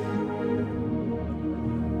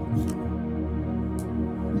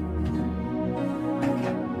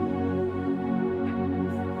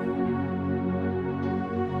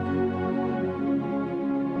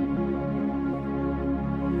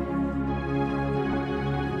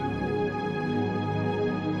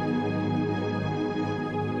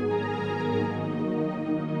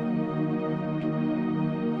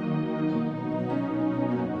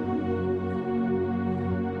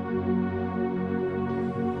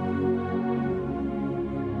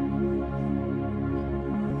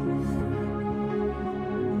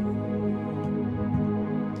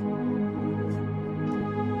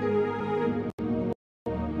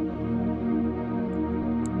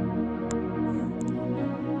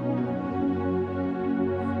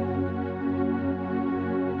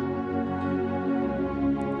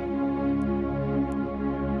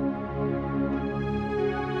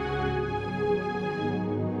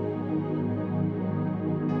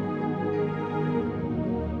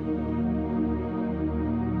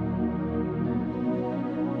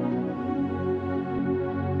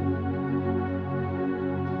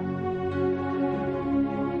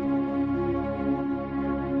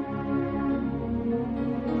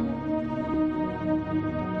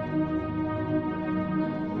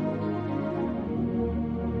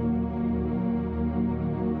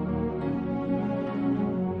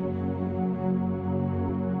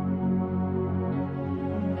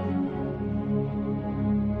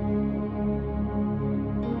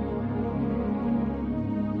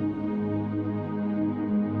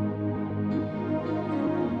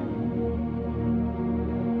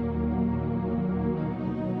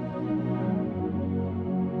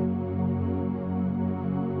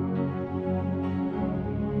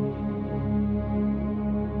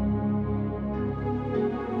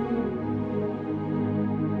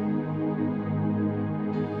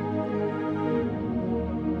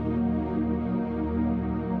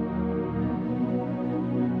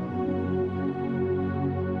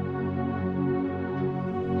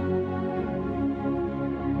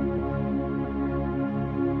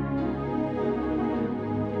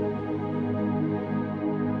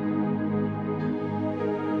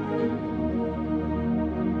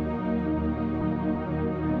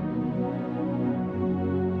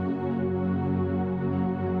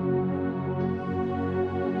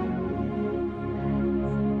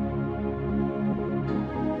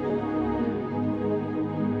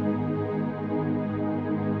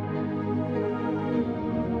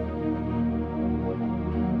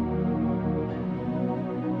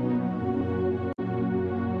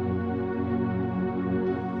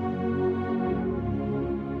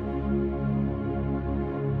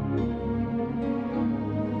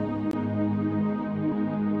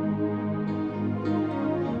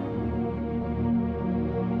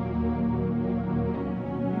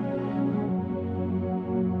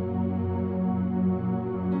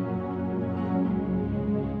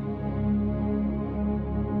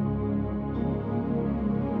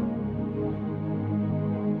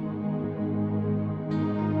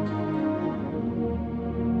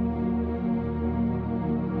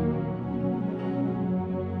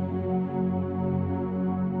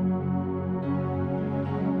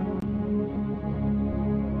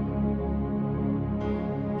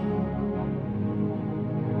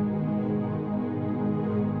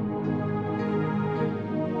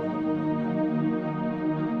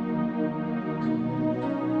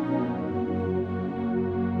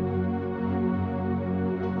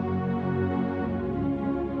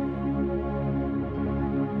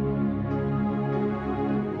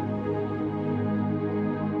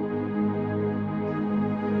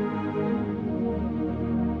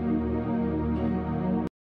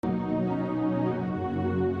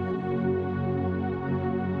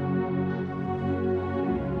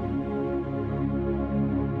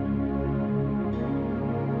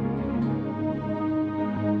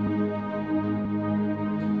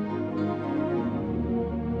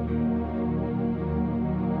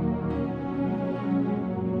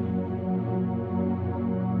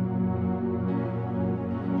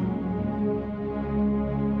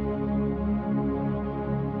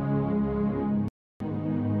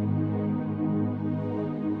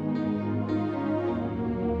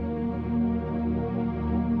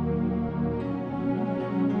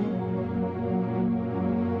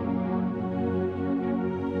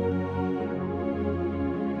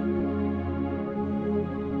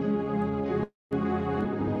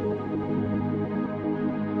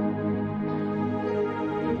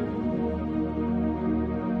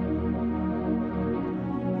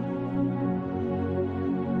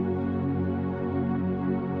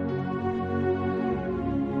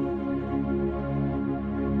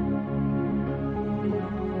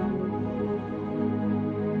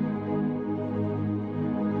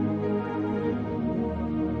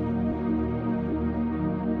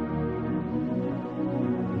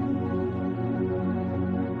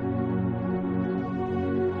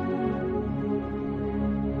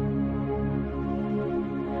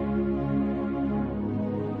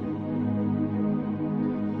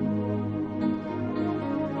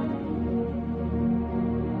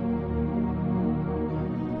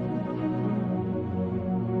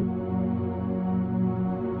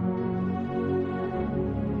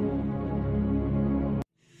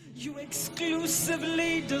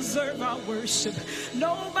 exclusively deserve our worship.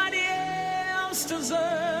 Nobody else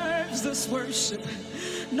deserves this worship.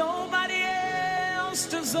 Nobody else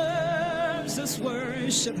deserves this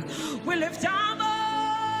worship. We lift our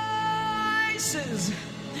voices.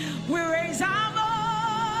 We raise our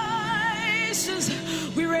voices.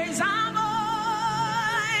 We raise our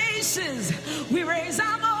voices. We raise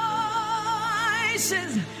our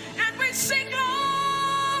voices. And we sing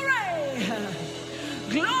glory.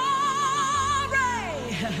 Glory.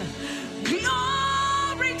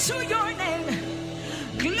 Glory to your name.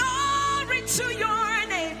 Glory to your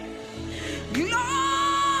name.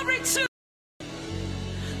 Glory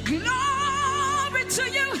to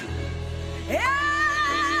you. Yeah.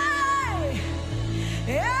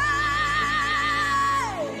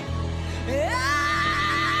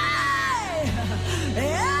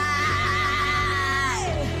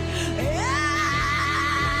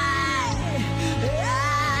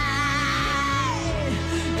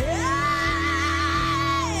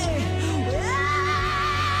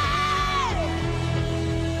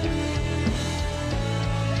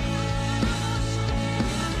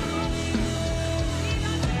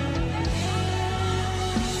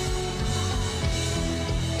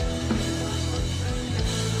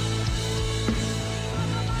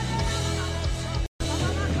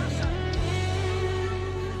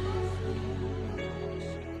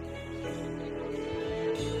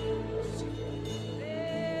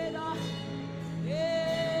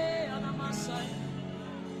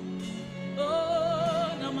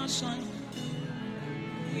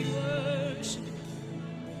 We worship you.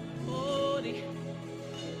 Holy,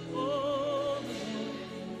 holy,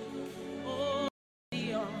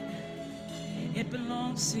 holy honor. It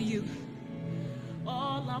belongs to you.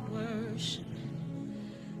 All our worship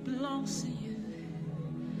belongs to you.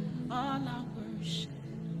 All our worship,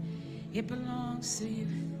 it belongs to you.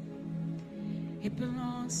 It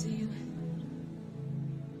belongs to you.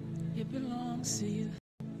 It belongs to you.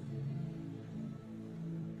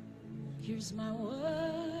 Here's my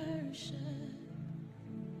worship,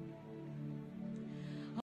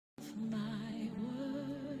 all of my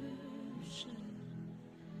worship.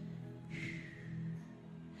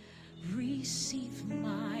 Receive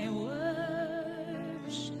my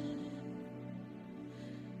worship,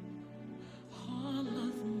 all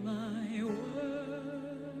of my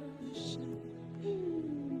worship.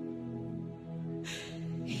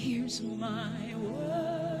 Here's my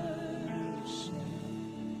worship.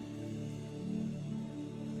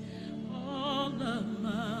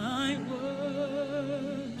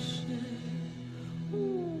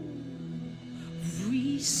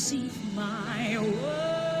 Receive my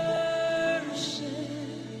worship,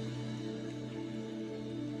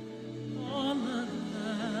 all of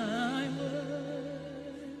my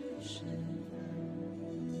worship,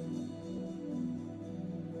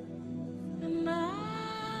 and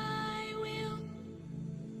I will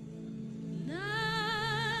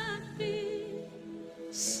not be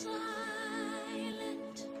silent,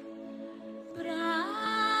 but I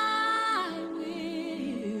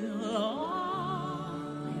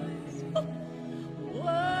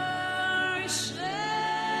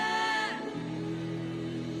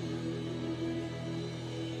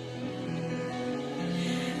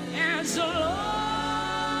so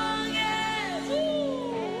long as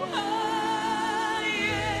I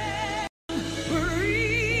am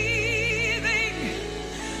breathing,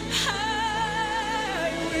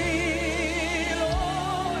 I will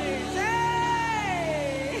always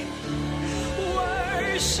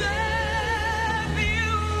worship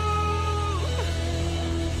you,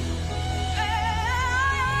 and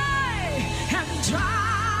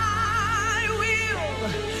I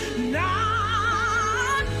will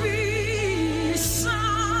not be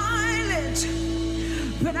silent,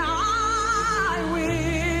 but I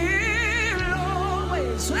will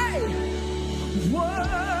always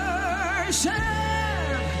worship.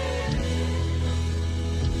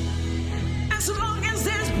 As long as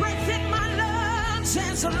there's breath in my lungs,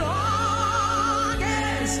 as long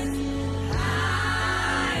as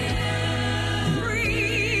I am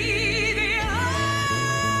breathing,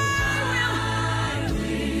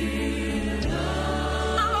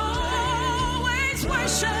 I'll always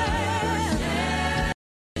worship.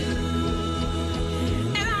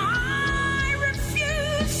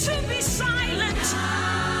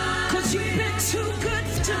 You've been too good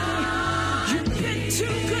to me. You've been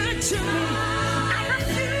too good to me. I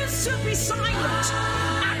refuse to be silent.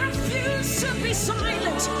 I refuse to be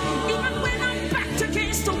silent.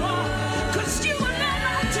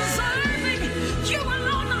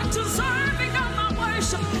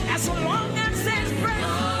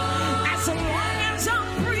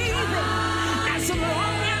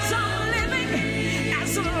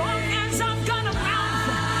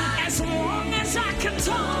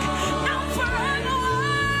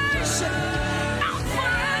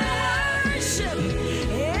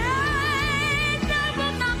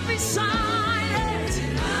 silent.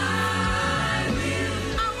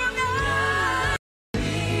 I will not.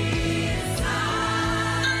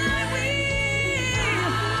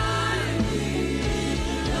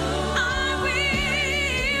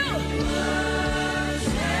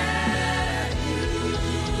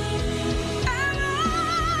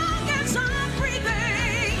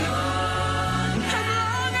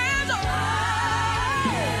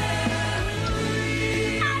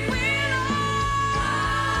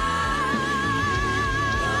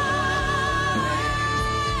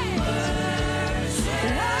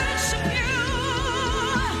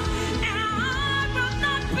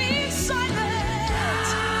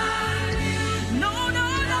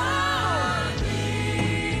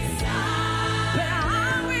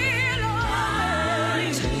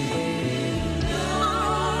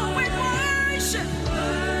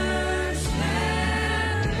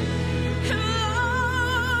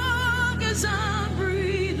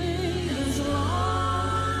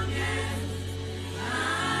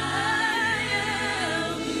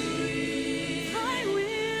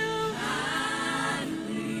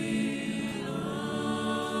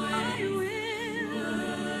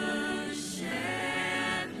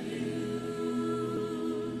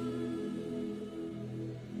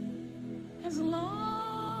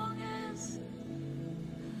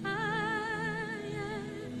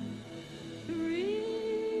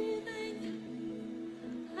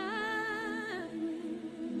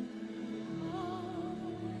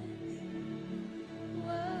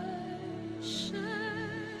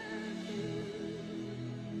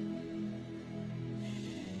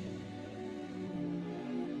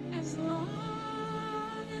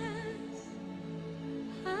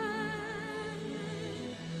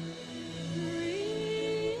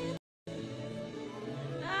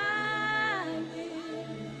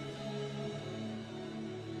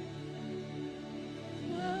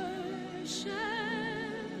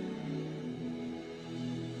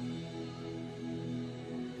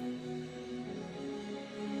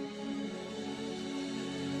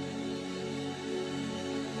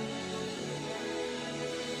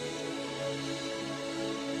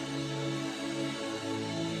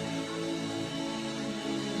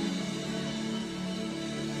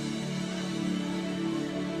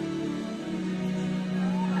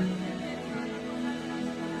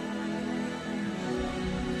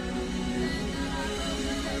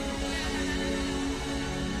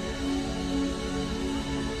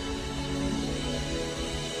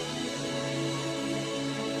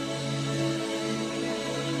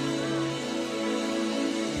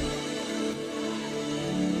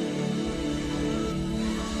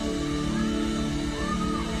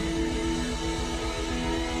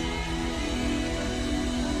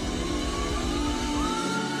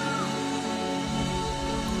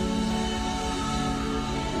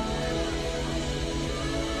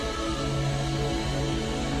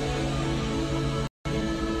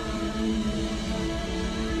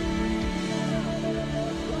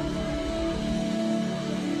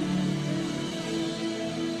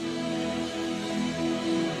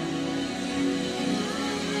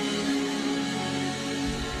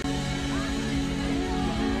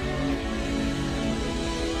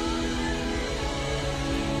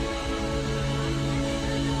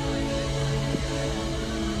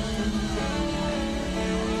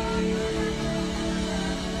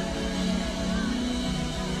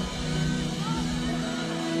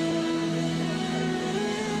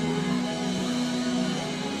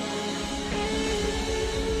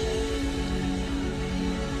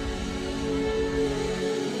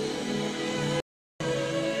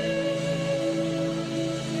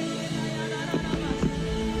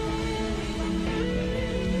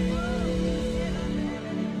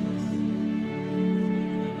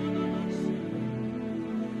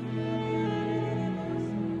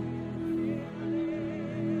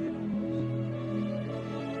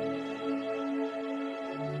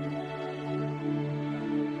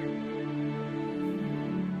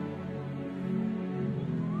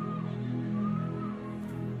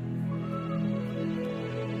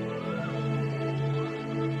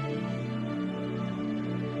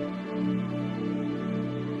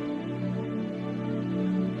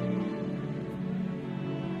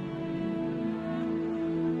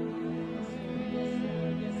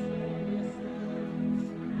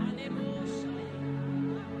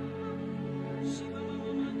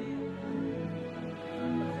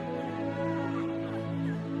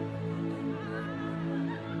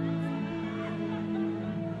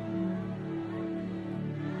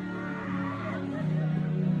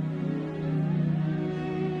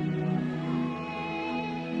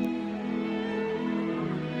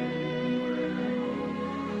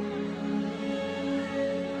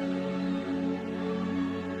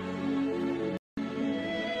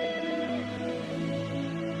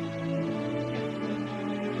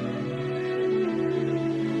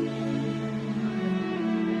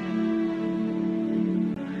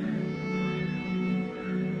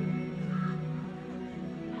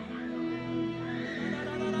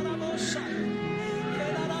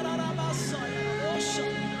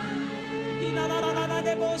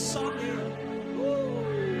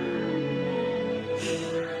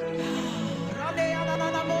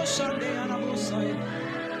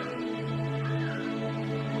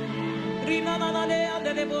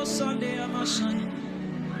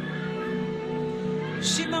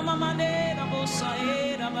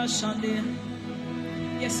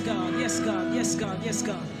 Yes, God, yes, God, yes, God, yes,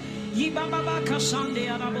 God. Yibaba kashande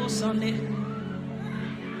arabo sande.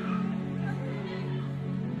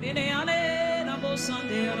 Bene ane arabo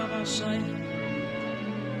sande arabashai.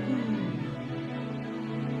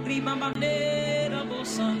 Ribamande arabo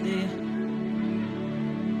sande.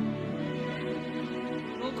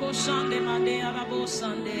 Oko shande mande arabo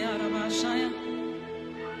sande arabashai.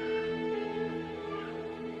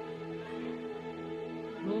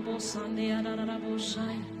 Robo sande arabo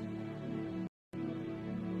shai.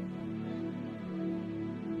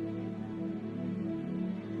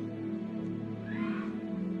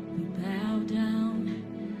 Bow down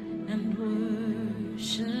and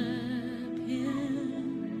worship Him.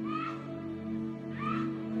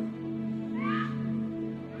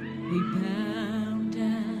 We bow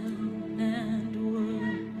down and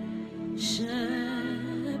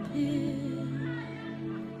worship Him.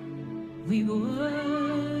 We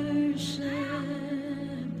worship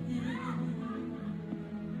Him.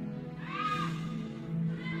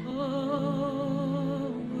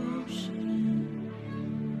 Oh, worship Him.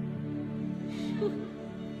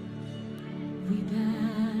 We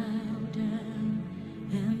bow down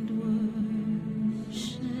and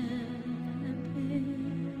worship Him.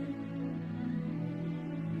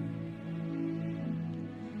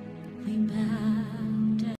 We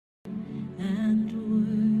bow down and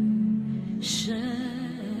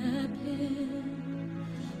worship Him.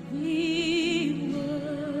 We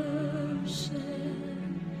worship.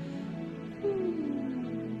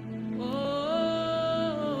 Oh,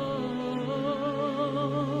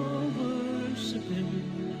 worship Him.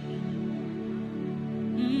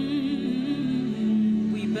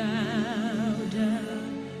 We bow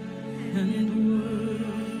down and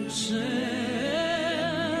worship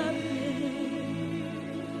Him.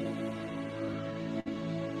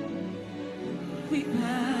 We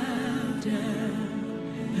bow down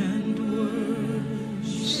and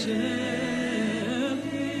worship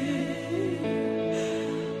Him.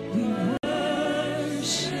 We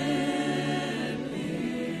worship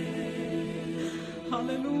Him.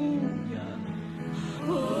 Hallelujah.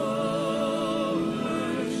 Oh,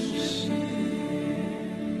 worship.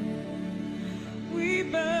 We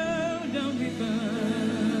bow down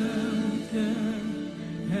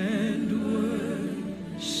and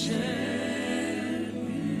worship.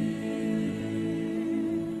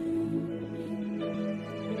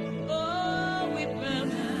 Oh, we bow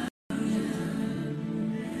down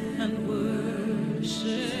and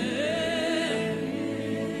worship.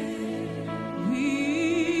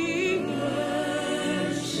 We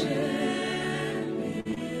worship.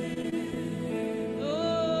 Oh,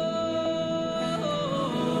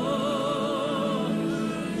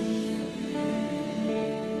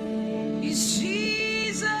 is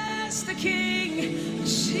Jesus the King?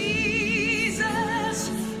 Jesus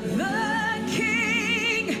the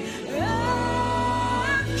King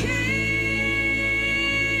of Kings.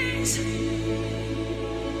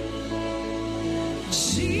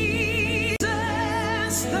 Jesus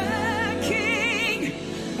the King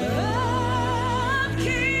of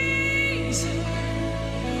Kings.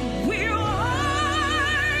 We worship.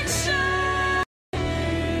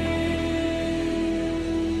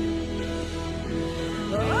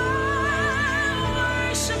 Oh,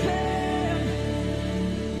 worship Him.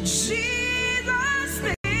 Jesus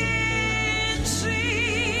the King.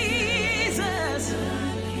 Jesus.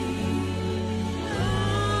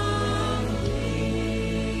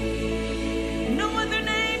 No other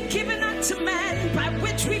name given unto man by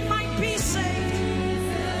which we might be saved.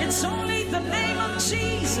 It's only the name of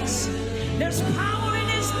Jesus. There's power in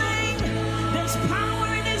His name. There's power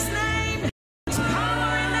in His name. There's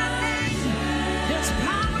power in that name. There's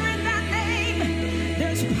power in that name.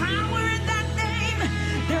 There's power in that name.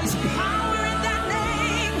 There's power in that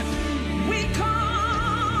name. We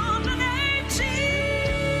call the name Jesus.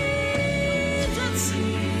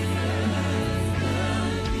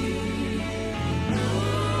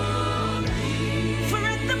 For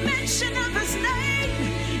at the mention of His name,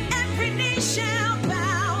 every knee shall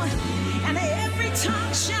bow and every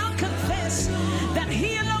tongue shall confess that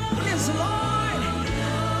He alone is Lord.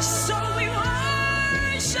 So we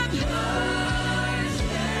worship.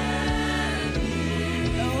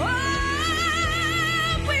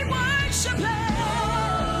 Oh, we worship Him.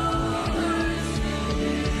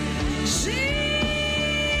 Jesus,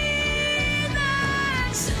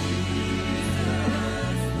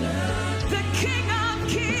 the King of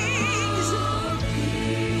Kings.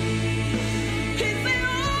 He's the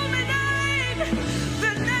only name,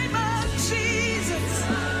 the name of Jesus.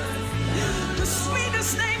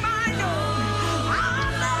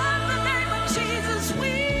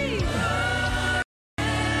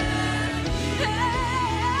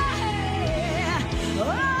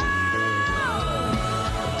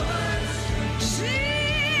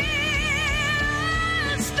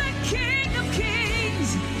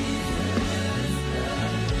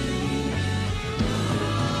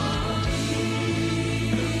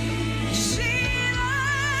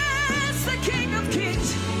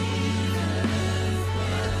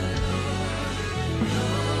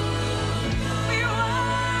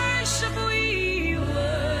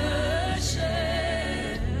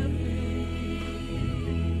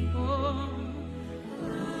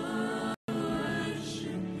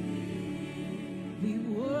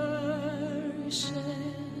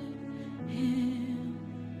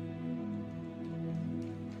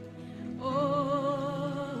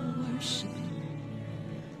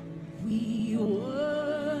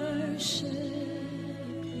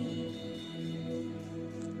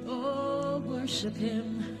 worship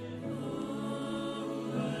him.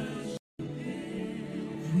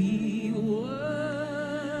 We worship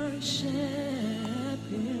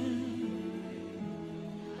him.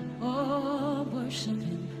 Oh, worship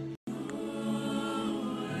him.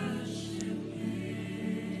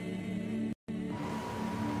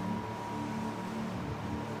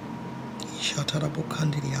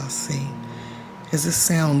 As this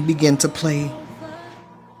sound began to play,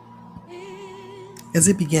 as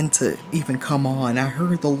it began to even come on, I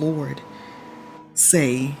heard the Lord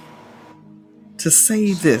say to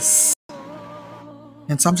say this.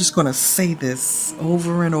 And so I'm just going to say this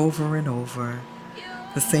over and over and over,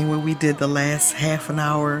 the same way we did the last half an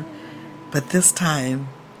hour. But this time,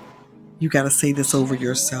 you got to say this over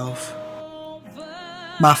yourself.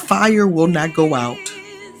 My fire will not go out,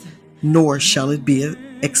 nor shall it be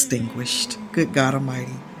extinguished. Good God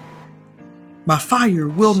Almighty. My fire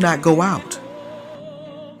will not go out,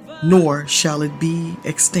 nor shall it be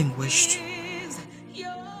extinguished.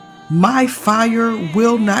 My fire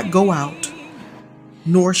will not go out,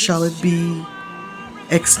 nor shall it be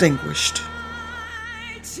extinguished.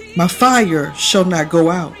 My fire shall not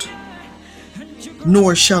go out,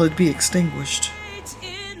 nor shall it be extinguished.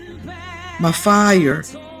 My fire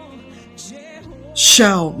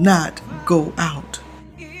shall not go out,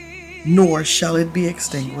 nor shall it be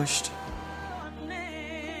extinguished.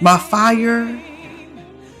 My fire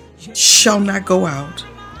shall not go out,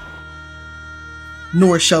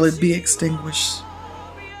 nor shall it be extinguished.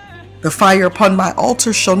 The fire upon my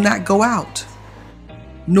altar shall not go out,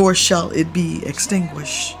 nor shall it be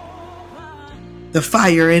extinguished. The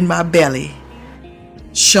fire in my belly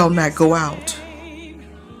shall not go out,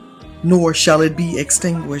 nor shall it be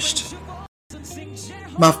extinguished.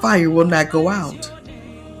 My fire will not go out,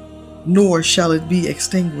 nor shall it be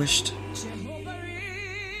extinguished.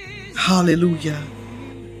 Hallelujah.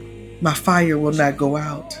 My fire will not go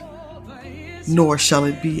out, nor shall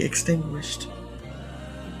it be extinguished.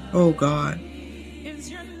 Oh God.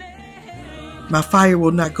 My fire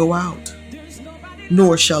will not go out,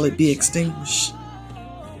 nor shall it be extinguished.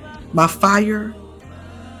 My fire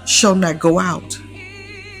shall not go out,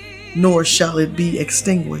 nor shall it be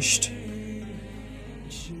extinguished.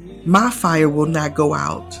 My fire will not go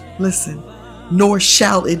out, listen, nor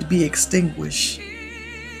shall it be extinguished.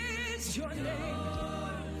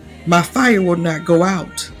 My fire will not go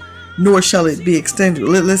out, nor shall it be extinguished.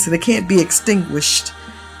 Listen, it can't be extinguished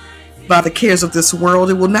by the cares of this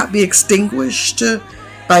world. It will not be extinguished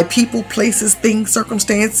by people, places, things,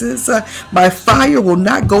 circumstances. My fire will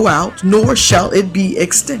not go out, nor shall it be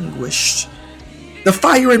extinguished. The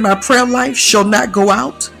fire in my prayer life shall not go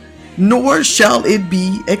out, nor shall it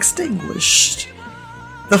be extinguished.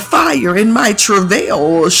 The fire in my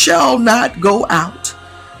travail shall not go out,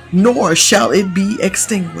 nor shall it be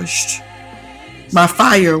extinguished. My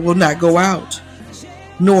fire will not go out,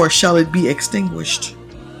 nor shall it be extinguished.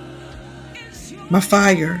 My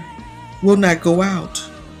fire will not go out,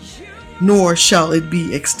 nor shall it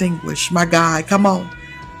be extinguished. My God, come on.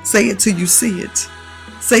 Say it till you see it.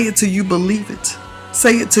 Say it till you believe it.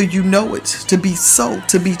 Say it till you know it to be so,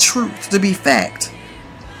 to be truth, to be fact.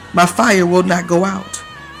 My fire will not go out,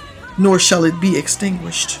 nor shall it be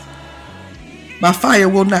extinguished. My fire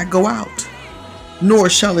will not go out, nor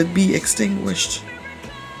shall it be extinguished.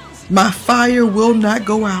 My fire will not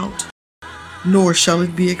go out, nor shall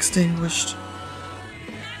it be extinguished.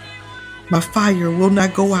 My fire will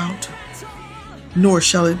not go out, nor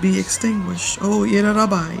shall it be extinguished. Oh,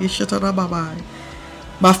 Yerarabai, Yeshatarabai.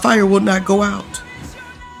 My fire will not go out,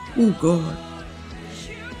 oh God,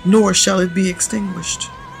 nor shall it be extinguished.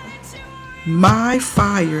 My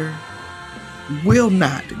fire will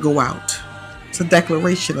not go out. It's a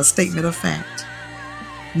declaration, a statement of fact.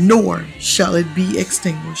 Nor shall it be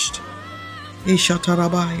extinguished.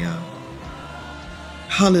 Ishatarabaya.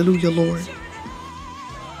 Hallelujah, Lord.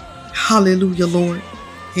 Hallelujah, Lord.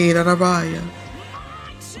 Hirarabaya.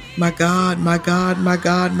 My God, my God, my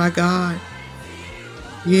God, my God.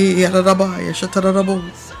 Yerarabaya, shatarabo.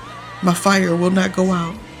 My fire will not go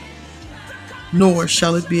out, nor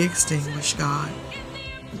shall it be extinguished, God.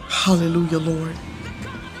 Hallelujah, Lord.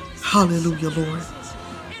 Hallelujah, Lord.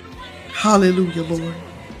 Hallelujah, Lord.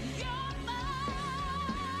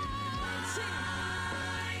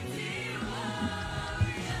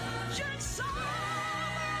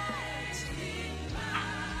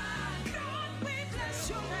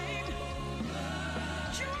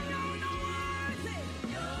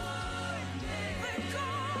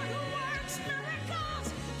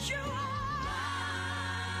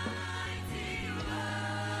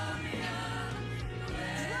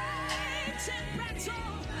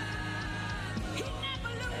 He never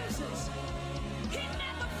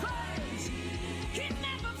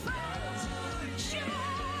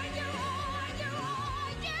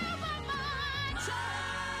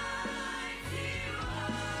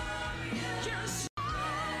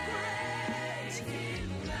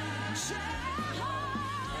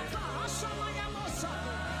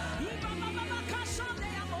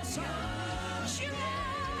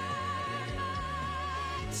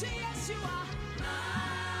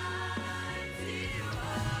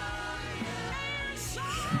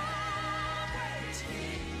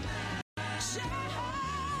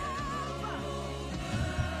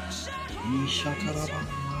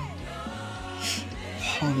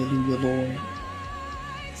Hallelujah, Lord.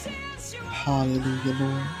 Hallelujah,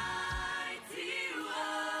 Lord.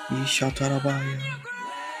 Ishatarabaya.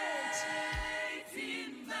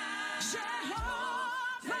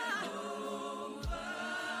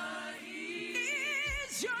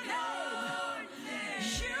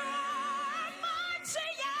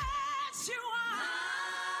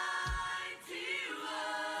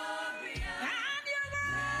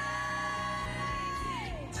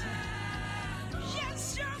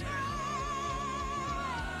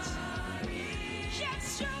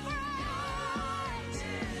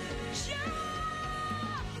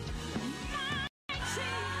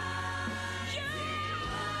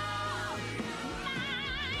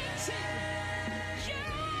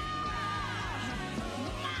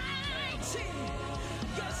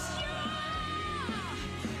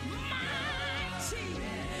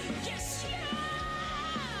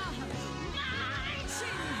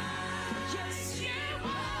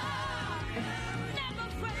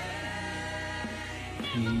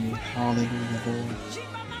 Hallelujah, Lord.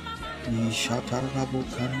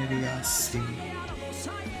 Ishatarabukandriyasi.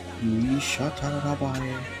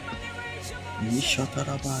 Ishatarabaya.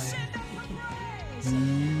 Ishatarabaya.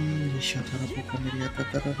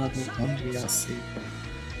 Ishatarabukandriyasi.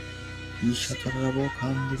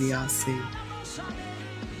 Ishatarabukandriyasi.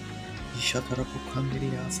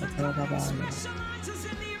 Ishatarabukandriyasi.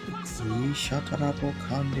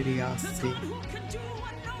 Ishatarabukandriyasi.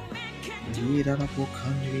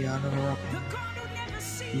 Irarabukandriyarabaya.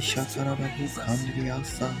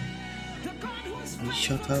 Ishatarabukandriyasa.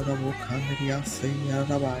 Ishatarabukandriyasi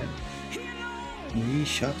yarabaya.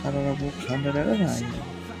 Ishatarabukandriyarabaya.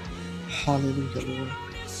 Hallelujah, Lord.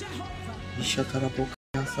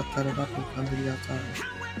 Ishatarabukandriyasa tarabukandriyasa.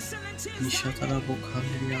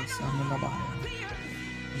 Ishatarabukandriyasa narabaya.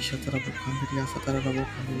 Ishatarabukandriyasa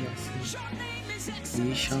tarabukandriyasi.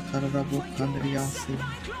 Ishatarabukandriyasi.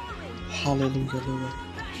 Hallelujah, Lord.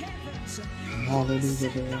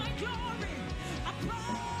 Hallelujah, Lord.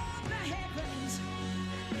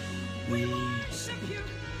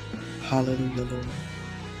 Hallelujah, Lord.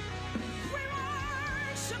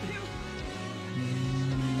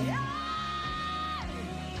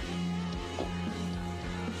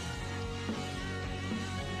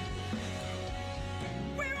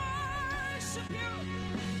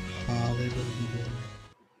 Hallelujah, Lord.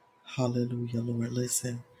 Hallelujah, Lord.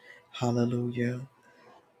 Listen. Hallelujah.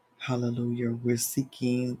 Hallelujah. We're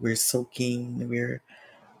seeking, we're soaking, we're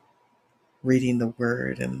reading the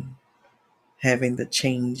word and having the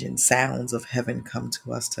change and sounds of heaven come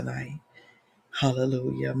to us tonight.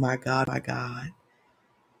 Hallelujah. My God, my God.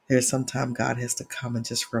 There's sometimes God has to come and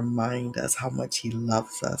just remind us how much He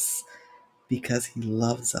loves us because He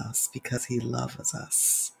loves us, because He loves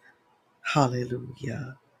us.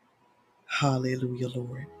 Hallelujah. Hallelujah,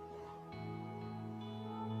 Lord.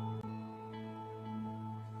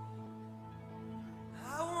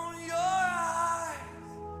 I want your eyes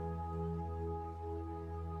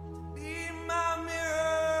to be my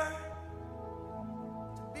mirror,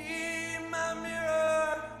 to be my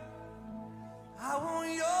mirror. I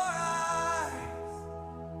want your eyes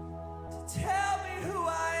to tell me who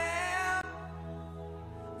I am.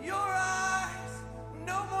 Your eyes,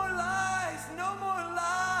 no more lies, no more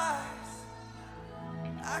lies.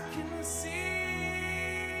 I can see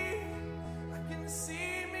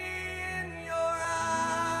me in your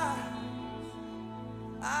eyes.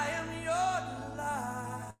 I am your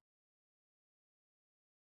delight.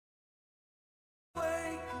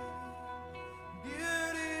 Wake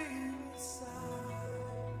beauty inside.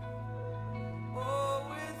 Oh,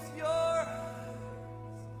 with your eyes.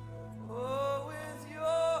 Oh, with your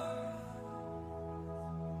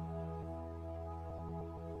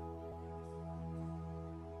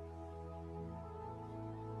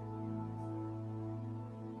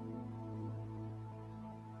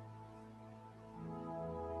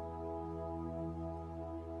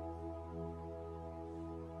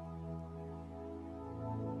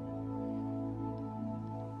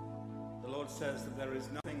The Lord says that there is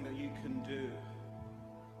nothing that you can do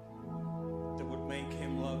that would make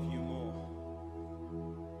Him love you more.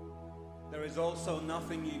 There is also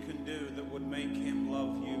nothing you can do that would make Him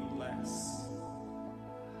love you less.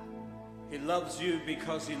 He loves you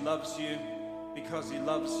because He loves you, because He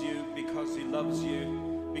loves you, because He loves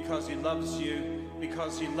you, because He loves you,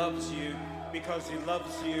 because He loves you, because He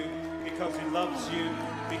loves you, because He loves you,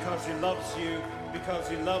 because He loves you, because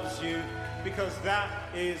He loves you, because that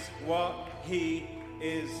is what He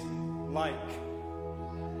is like.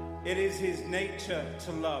 It is His nature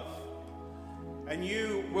to love. And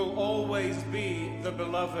you will always be the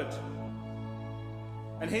beloved.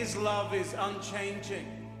 And his love is unchanging.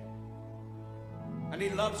 And he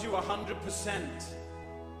loves you 100%.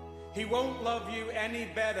 He won't love you any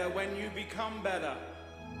better when you become better.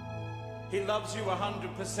 He loves you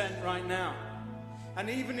 100% right now. And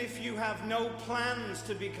even if you have no plans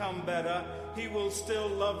to become better, he will still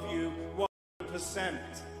love you 100%.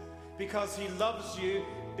 Because he loves you,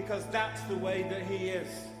 because that's the way that he is.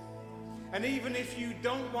 And even if you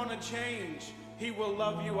don't want to change, he will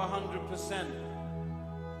love you 100%.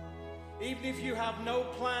 Even if you have no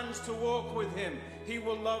plans to walk with him, he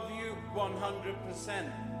will love you 100%.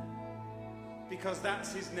 Because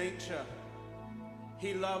that's his nature.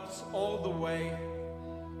 He loves all the way,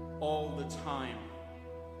 all the time.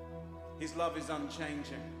 His love is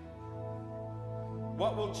unchanging.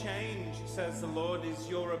 What will change, says the Lord, is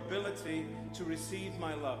your ability to receive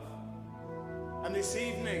my love. And this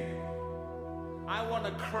evening, I want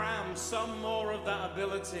to cram some more of that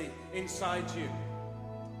ability inside you.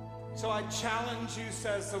 So I challenge you,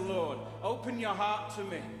 says the Lord, open your heart to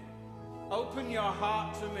me. Open your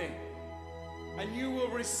heart to me. And you will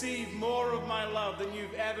receive more of my love than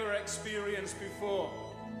you've ever experienced before.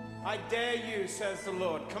 I dare you, says the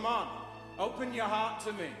Lord. Come on, open your heart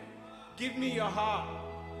to me. Give me your heart.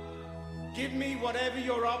 Give me whatever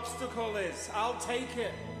your obstacle is. I'll take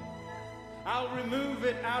it. I'll remove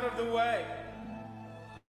it out of the way.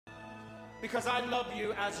 Because I love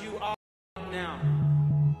you as you are now.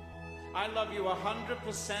 I love you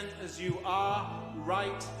 100% as you are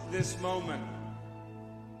right this moment.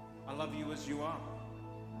 I love you as you are.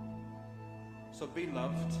 So be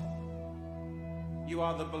loved. You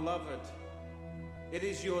are the beloved. It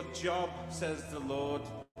is your job, says the Lord,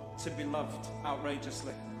 to be loved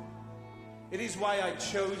outrageously. It is why I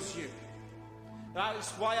chose you. That is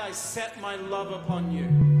why I set my love upon you.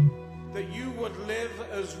 That you would live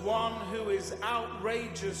as one who is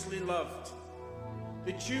outrageously loved.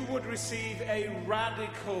 That you would receive a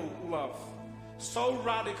radical love. So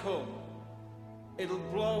radical, it'll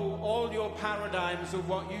blow all your paradigms of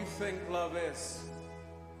what you think love is.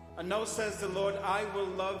 And no, says the Lord, I will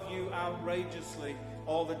love you outrageously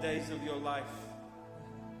all the days of your life.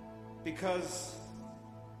 Because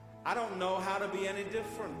I don't know how to be any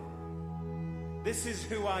different. This is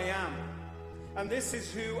who I am. And this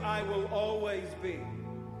is who I will always be.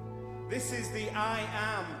 This is the I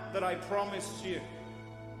am that I promised you.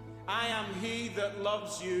 I am he that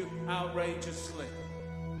loves you outrageously.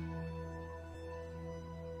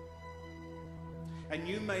 And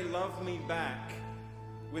you may love me back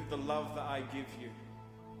with the love that I give you.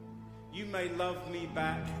 You may love me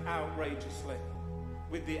back outrageously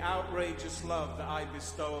with the outrageous love that I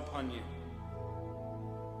bestow upon you.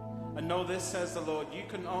 And know this, says the Lord, you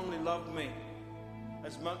can only love me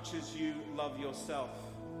as much as you love yourself.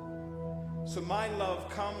 So my love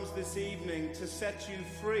comes this evening to set you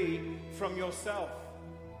free from yourself.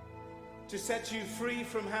 To set you free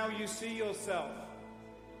from how you see yourself.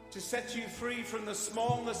 To set you free from the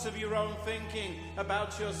smallness of your own thinking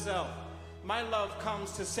about yourself. My love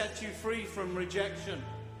comes to set you free from rejection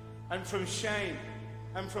and from shame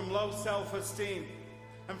and from low self-esteem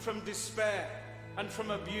and from despair and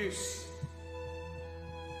from abuse.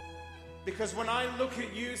 Because when I look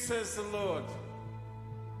at you, says the Lord,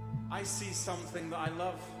 I see something that I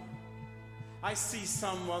love. I see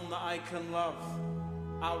someone that I can love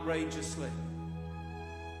outrageously.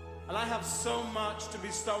 And I have so much to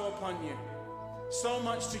bestow upon you, so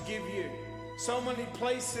much to give you, so many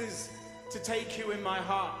places to take you in my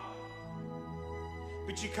heart.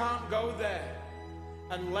 But you can't go there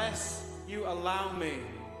unless you allow me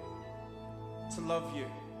to love you.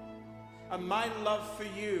 And my love for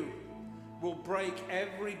you will break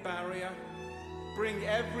every barrier, bring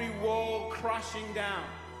every wall crashing down.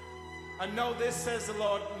 And know this, says the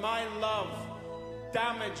Lord, my love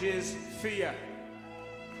damages fear.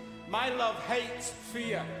 My love hates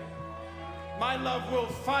fear. My love will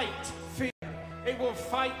fight fear. It will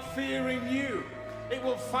fight fear in you. It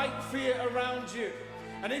will fight fear around you.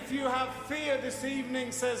 And if you have fear this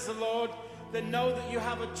evening, says the Lord, then know that you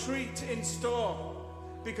have a treat in store.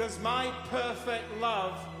 Because my perfect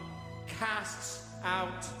love casts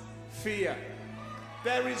out fear.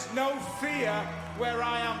 There is no fear where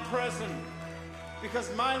I am present.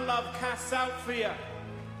 Because my love casts out fear.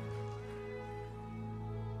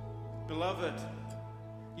 Beloved,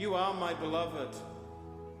 you are my beloved.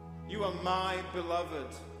 You are my beloved.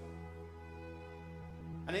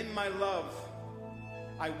 And in my love,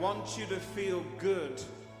 I want you to feel good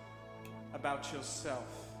about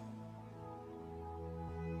yourself.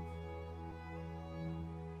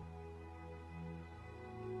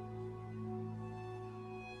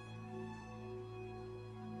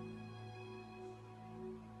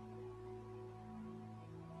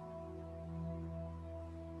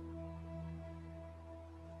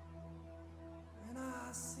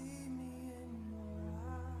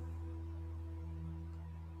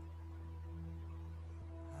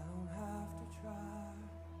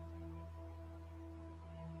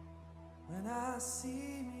 see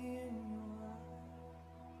me in your eyes.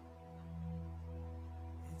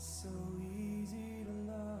 It's so easy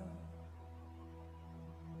to love.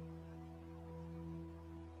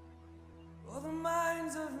 Well, the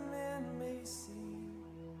minds of men may see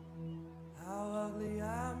how ugly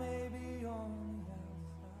I may be on the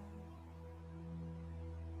outside.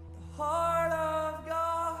 The heart of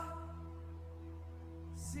God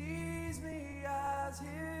sees me as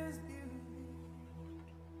his beauty.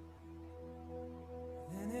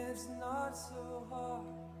 Then it's not so hard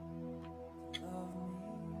to love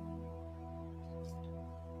me.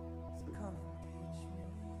 So come and teach me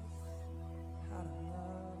how to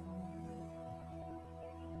love me.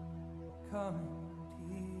 Come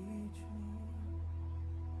and teach me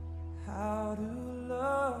how to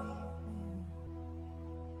love me.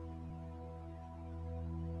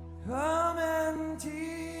 Come and teach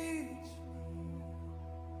me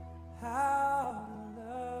how to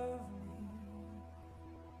love me.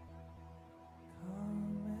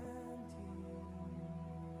 Come and teach.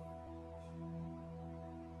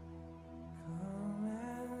 Come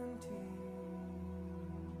and teach.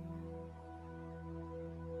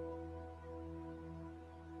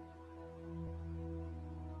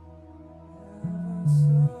 Ever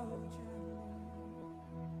so gently.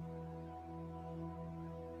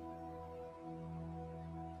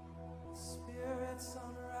 Spirits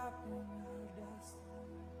unwrapping our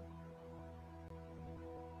destiny.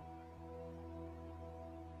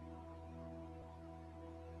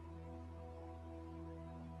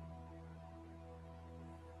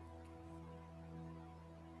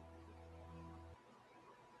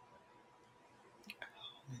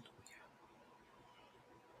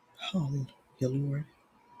 Hallelujah, Lord.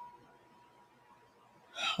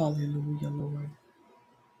 Hallelujah, Lord.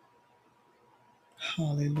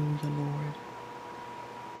 Hallelujah, Lord.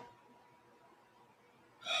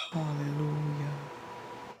 Hallelujah.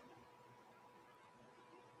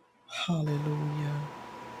 Hallelujah.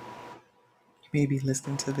 You may be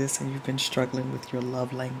listening to this and you've been struggling with your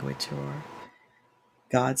love language or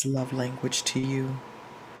God's love language to you.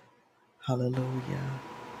 Hallelujah.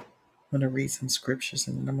 I'm going to read some scriptures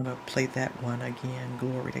and I'm going to play that one again.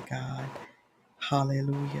 Glory to God.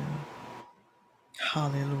 Hallelujah.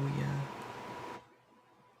 Hallelujah.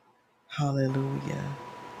 Hallelujah.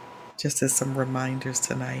 Just as some reminders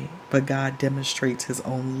tonight. But God demonstrates his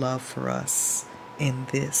own love for us in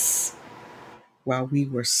this. While we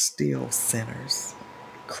were still sinners,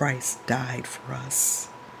 Christ died for us.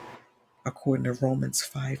 According to Romans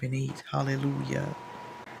 5 and 8. Hallelujah.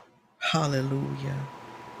 Hallelujah.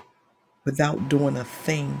 Without doing a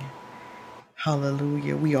thing.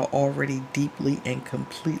 Hallelujah. We are already deeply and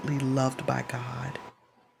completely loved by God.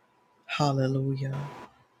 Hallelujah.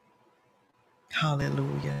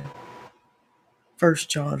 Hallelujah. 1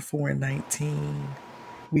 John 4 and 19.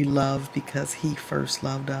 We love because he first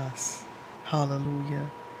loved us.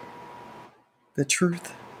 Hallelujah. The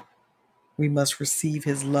truth, we must receive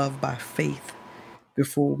his love by faith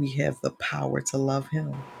before we have the power to love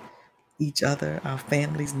him, each other, our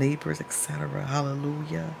families, neighbors, etc.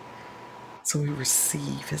 Hallelujah. So we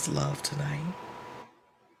receive his love tonight.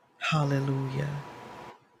 Hallelujah.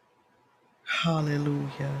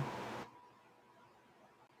 Hallelujah.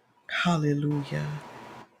 Hallelujah.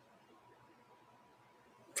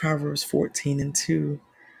 Proverbs 14 and 2.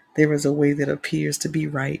 There is a way that appears to be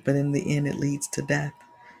right, but in the end it leads to death.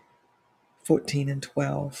 14 and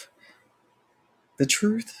 12. The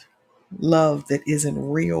truth, love that isn't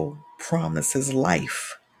real promises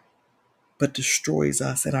life, but destroys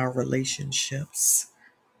us in our relationships.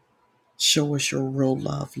 Show us your real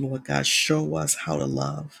love, Lord God. Show us how to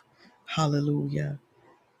love. Hallelujah.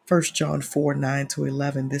 1 John 4, 9 to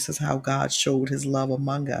 11. This is how God showed his love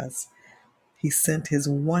among us. He sent his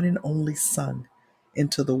one and only Son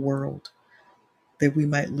into the world that we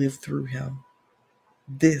might live through him.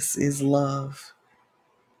 This is love.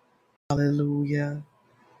 Hallelujah.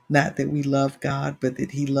 Not that we love God, but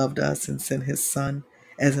that he loved us and sent his Son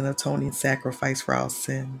as an atoning sacrifice for our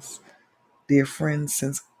sins. Dear friends,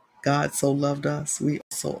 since God so loved us, we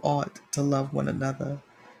also ought to love one another.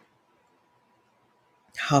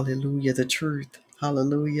 Hallelujah, the truth.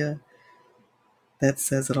 Hallelujah. That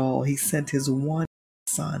says it all. He sent his one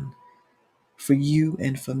Son for you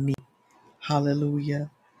and for me.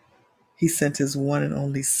 Hallelujah. He sent his one and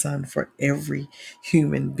only Son for every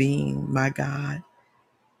human being, my God.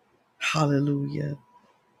 Hallelujah.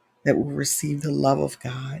 That will receive the love of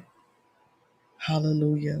God.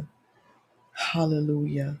 Hallelujah.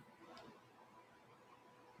 Hallelujah.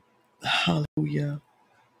 Hallelujah.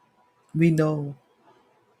 We know,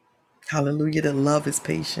 hallelujah, that love is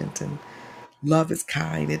patient and Love is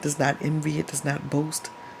kind. It does not envy. It does not boast.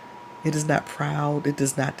 It is not proud. It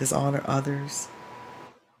does not dishonor others.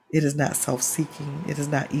 It is not self-seeking. It is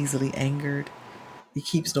not easily angered. It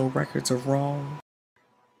keeps no records of wrong.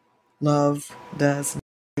 Love does not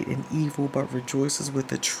hate in evil, but rejoices with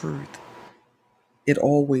the truth. It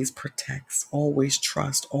always protects, always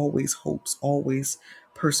trusts, always hopes, always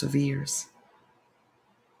perseveres.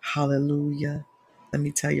 Hallelujah. Let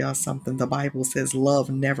me tell y'all something. The Bible says love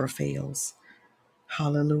never fails.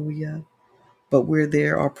 Hallelujah. But where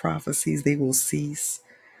there are prophecies, they will cease.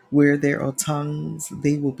 Where there are tongues,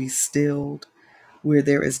 they will be stilled. Where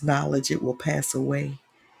there is knowledge, it will pass away.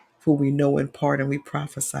 For we know in part and we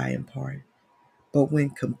prophesy in part. But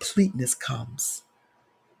when completeness comes,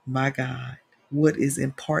 my God, what is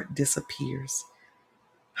in part disappears.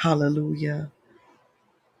 Hallelujah.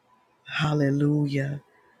 Hallelujah.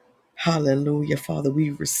 Hallelujah. Father,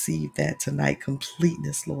 we receive that tonight.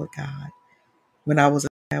 Completeness, Lord God. When I was a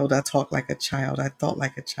child, I talked like a child. I thought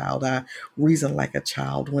like a child. I reasoned like a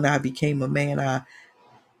child. When I became a man, I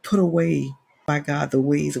put away, my God, the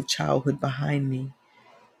ways of childhood behind me.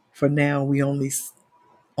 For now, we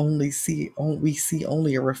see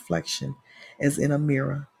only a reflection as in a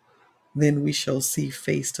mirror. Then we shall see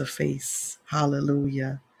face to face.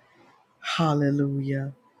 Hallelujah.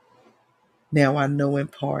 Hallelujah. Now I know in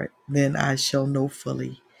part, then I shall know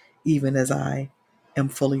fully, even as I am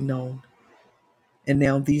fully known. And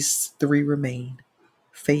now these three remain: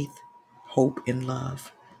 faith, hope, and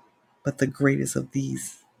love. But the greatest of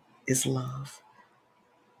these is love.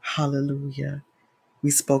 Hallelujah.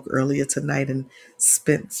 We spoke earlier tonight and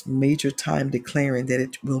spent major time declaring that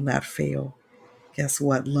it will not fail. Guess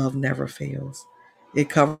what? Love never fails. It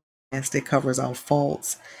covers us, it covers our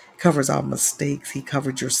faults, covers our mistakes. He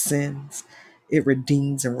covered your sins. It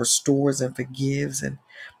redeems and restores and forgives and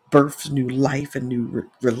births new life and new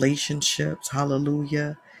relationships.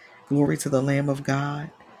 Hallelujah. Glory to the Lamb of God.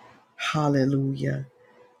 Hallelujah.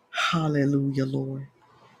 Hallelujah, Lord.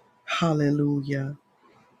 Hallelujah.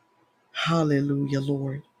 Hallelujah,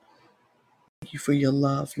 Lord. Thank you for your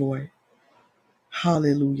love, Lord.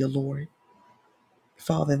 Hallelujah, Lord.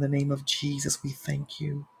 Father, in the name of Jesus, we thank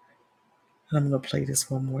you. And I'm going to play this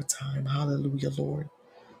one more time. Hallelujah, Lord.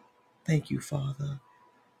 Thank you, Father.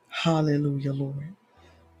 Hallelujah, Lord.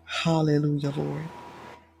 Hallelujah, Lord.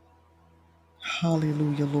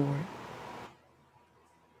 Hallelujah, Lord.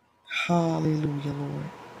 Hallelujah, Lord.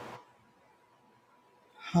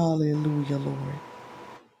 Hallelujah, Lord.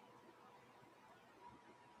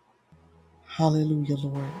 Hallelujah,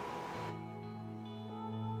 Lord.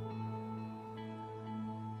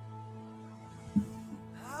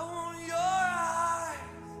 I want your eyes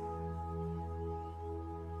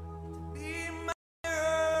to be my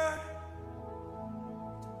mirror,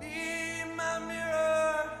 be my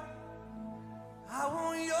mirror. I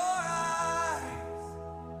want your eyes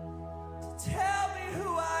to tell me who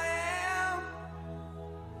I am.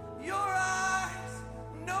 Your eyes,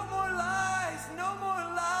 no more lies, no more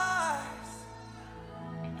lies.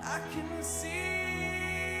 I can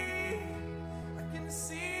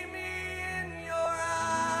see me in your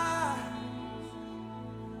eyes.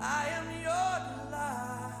 I am your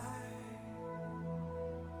delight.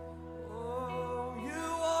 Oh, you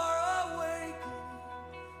are awakening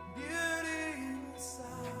beauty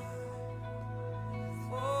inside.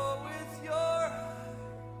 Oh, with your eyes,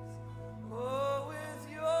 oh, with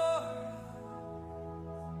your eyes.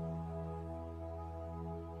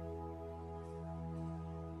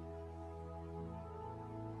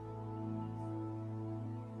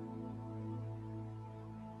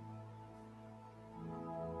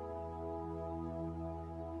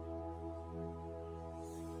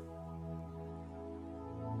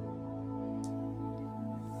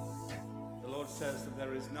 The Lord says that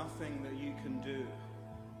there is nothing that you can do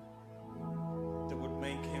that would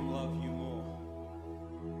make him love you more.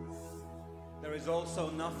 There is also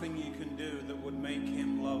nothing you can do that would make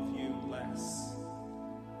him love you less.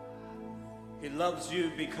 He loves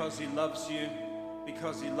you because he loves you,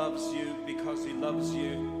 because he loves you, because he loves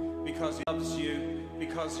you, because he loves you,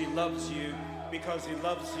 because he loves you, because he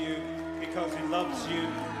loves you, because he loves you,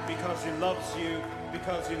 because he loves you,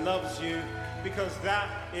 because he loves you, because that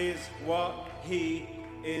is what he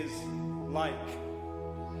is like.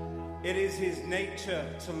 It is his nature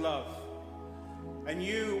to love. And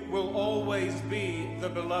you will always be the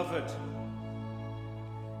beloved.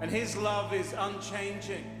 And his love is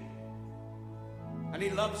unchanging. And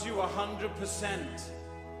he loves you 100%.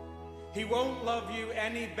 He won't love you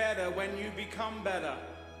any better when you become better.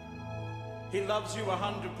 He loves you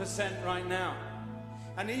 100% right now.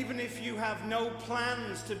 And even if you have no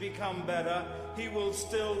plans to become better, he will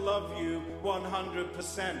still love you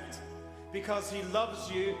 100%. Because he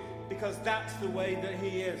loves you, because that's the way that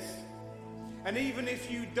he is. And even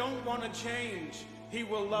if you don't want to change, he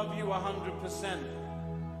will love you 100%.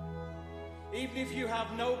 Even if you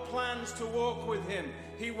have no plans to walk with him,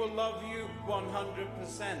 he will love you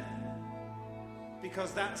 100%.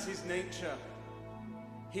 Because that's his nature.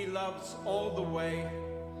 He loves all the way,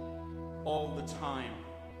 all the time.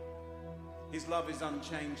 His love is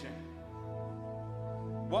unchanging.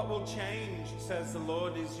 What will change, says the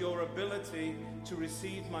Lord, is your ability to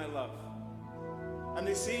receive my love. And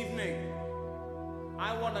this evening,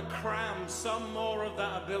 I want to cram some more of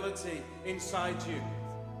that ability inside you.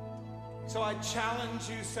 So I challenge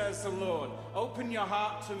you, says the Lord, open your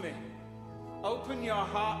heart to me. Open your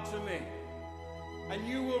heart to me. And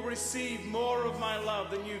you will receive more of my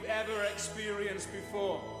love than you've ever experienced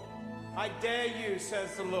before. I dare you,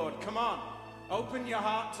 says the Lord. Come on, open your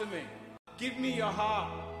heart to me. Give me your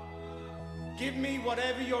heart. Give me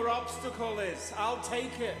whatever your obstacle is. I'll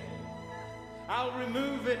take it. I'll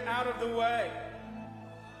remove it out of the way.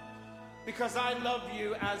 Because I love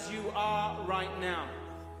you as you are right now.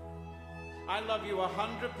 I love you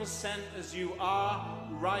 100% as you are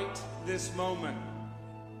right this moment.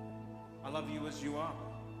 I love you as you are.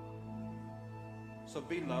 So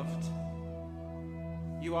be loved.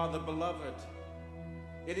 You are the beloved.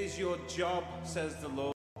 It is your job, says the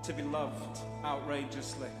Lord, to be loved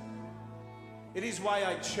outrageously. It is why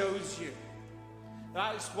I chose you.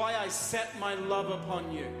 That is why I set my love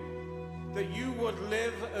upon you. That you would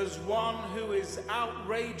live as one who is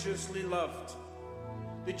outrageously loved.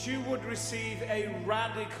 That you would receive a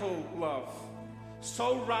radical love.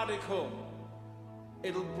 So radical,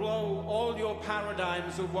 it'll blow all your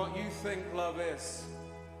paradigms of what you think love is.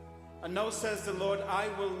 And no, says the Lord, I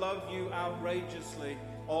will love you outrageously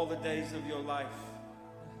all the days of your life.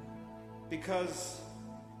 Because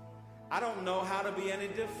I don't know how to be any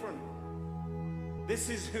different. This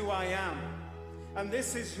is who I am. And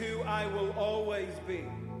this is who I will always be.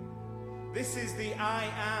 This is the I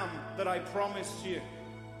am that I promised you.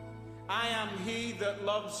 I am he that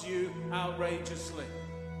loves you outrageously.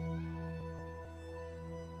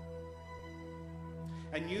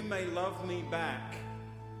 And you may love me back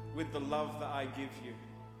with the love that I give you.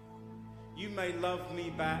 You may love me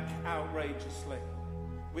back outrageously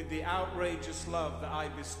with the outrageous love that I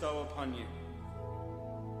bestow upon you.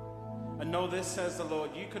 And know this, says the Lord,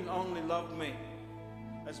 you can only love me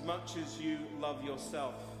as much as you love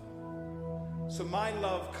yourself. So my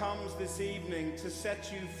love comes this evening to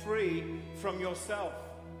set you free from yourself.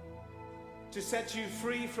 To set you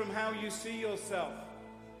free from how you see yourself.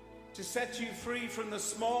 To set you free from the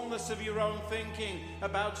smallness of your own thinking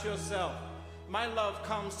about yourself. My love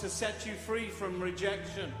comes to set you free from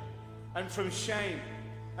rejection and from shame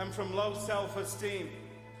and from low self-esteem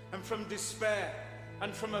and from despair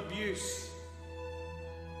and from abuse.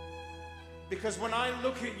 Because when I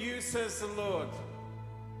look at you, says the Lord,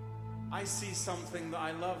 I see something that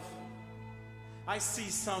I love. I see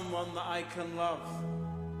someone that I can love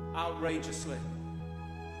outrageously.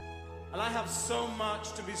 And I have so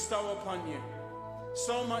much to bestow upon you,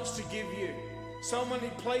 so much to give you, so many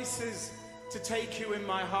places to take you in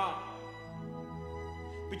my heart.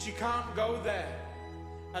 But you can't go there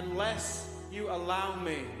unless you allow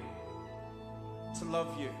me to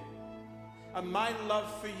love you. And my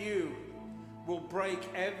love for you will break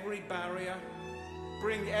every barrier,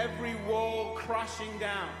 bring every wall crashing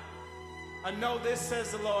down. And know this,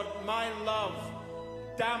 says the Lord, my love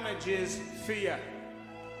damages fear.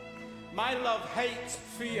 My love hates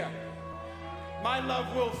fear. My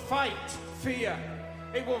love will fight fear.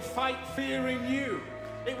 It will fight fear in you.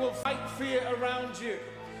 It will fight fear around you.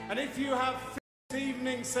 And if you have fear this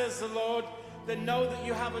evening, says the Lord, then know that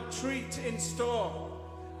you have a treat in store.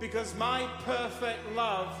 Because my perfect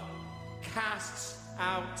love casts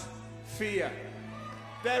out fear.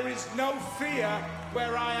 There is no fear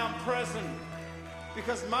where I am present.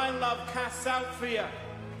 Because my love casts out fear.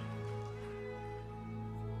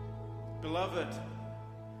 Beloved,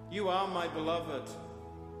 you are my beloved.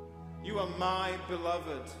 You are my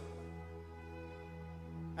beloved.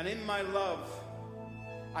 And in my love,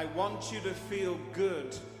 I want you to feel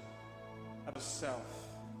good about yourself.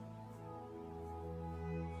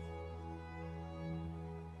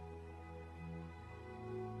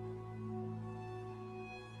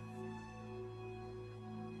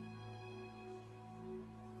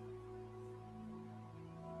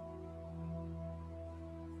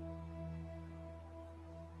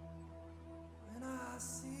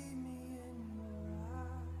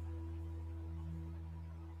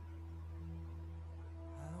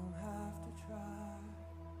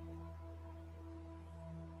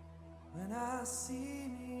 I see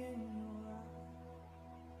me in your eyes.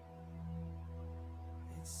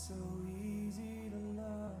 It's so easy to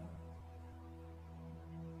love.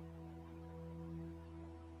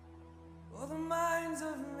 Well, the minds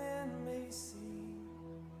of men may see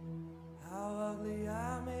how ugly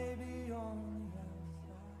I may be on the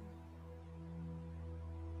outside.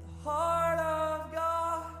 The heart of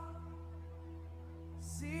God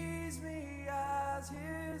sees me as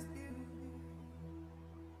his beauty.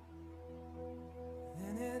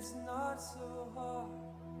 Then it's not so hard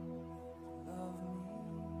to love me.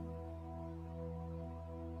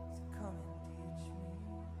 So come and teach me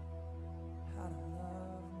how to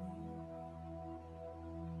love me.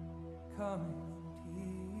 Come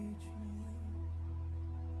and teach me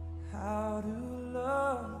how to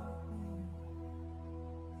love me.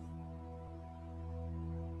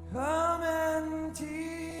 Come and teach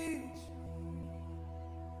me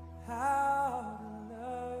how to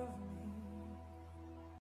love me.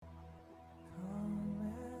 Come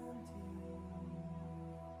and teach.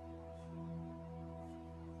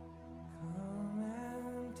 Come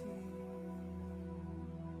and teach.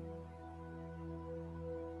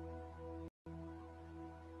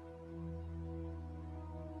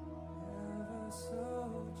 Ever so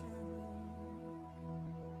gently.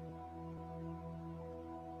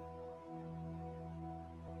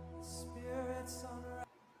 Spirit sunrise.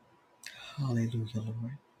 Hallelujah,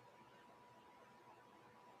 Lord.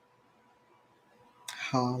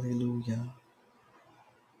 Hallelujah.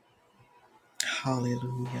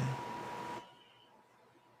 Hallelujah.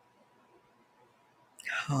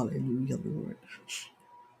 Hallelujah, Lord.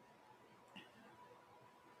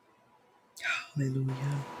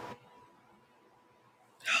 Hallelujah.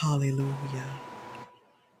 Hallelujah.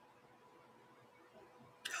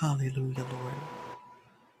 Hallelujah, Lord.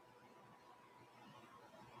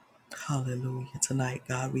 Hallelujah. Tonight,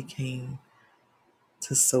 God, we came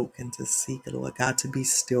to soak and to seek, Lord God, to be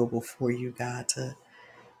still before you, God, to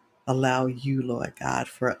allow you, Lord God,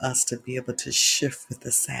 for us to be able to shift with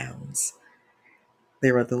the sounds.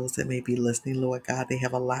 There are those that may be listening, Lord God. They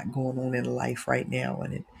have a lot going on in life right now,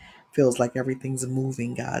 and it feels like everything's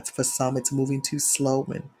moving, God. For some, it's moving too slow,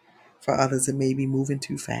 and for others, it may be moving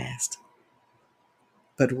too fast.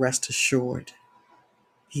 But rest assured,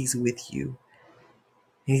 He's with you,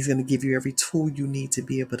 and He's going to give you every tool you need to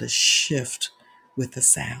be able to shift with the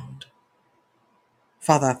sound.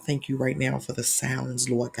 Father, I thank you right now for the sounds,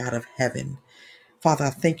 Lord God of heaven. Father, I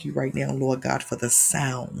thank you right now, Lord God, for the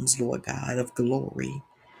sounds, Lord God, of glory.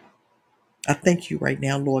 I thank you right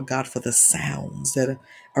now, Lord God, for the sounds that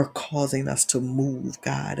are causing us to move,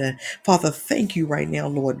 God. Father, thank you right now,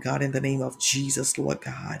 Lord God, in the name of Jesus, Lord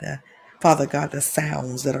God. Father God, the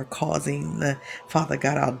sounds that are causing, Father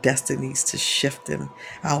God, our destinies to shift and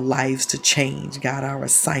our lives to change, God, our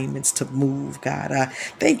assignments to move, God.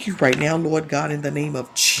 Thank you right now, Lord God, in the name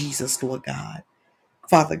of Jesus, Lord God.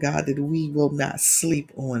 Father God, that we will not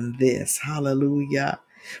sleep on this. Hallelujah.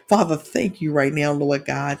 Father, thank you right now, Lord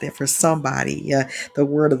God, that for somebody, the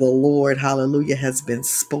word of the Lord, hallelujah, has been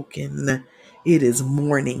spoken. It is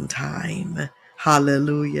morning time.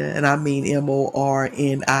 Hallelujah. And I mean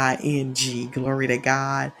morning. Glory to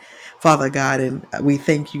God. Father God, and we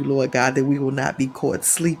thank you, Lord God, that we will not be caught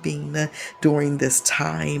sleeping during this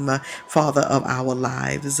time, Father, of our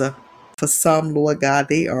lives. For some, Lord God,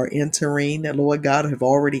 they are entering, Lord God, have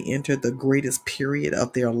already entered the greatest period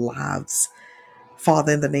of their lives.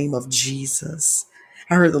 Father, in the name of Jesus,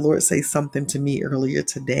 I heard the Lord say something to me earlier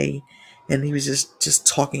today, and he was just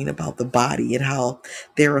talking about the body and how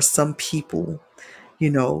there are some people,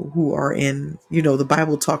 who are in, the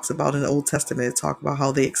Bible talks about in the Old Testament, it talks about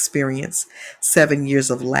how they experience 7 years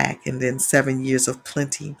of lack and then 7 years of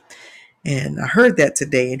plenty. And I heard that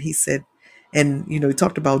today, and he said, and he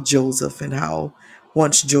talked about Joseph and how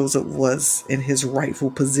once Joseph was in his rightful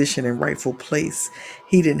position and rightful place,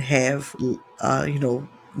 he didn't have,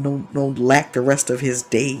 no lack the rest of his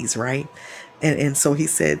days, right? And so he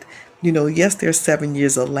said, yes, there's 7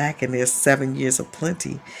 years of lack and there's 7 years of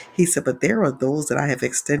plenty. He said, but there are those that I have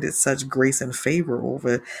extended such grace and favor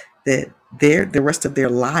over that the rest of their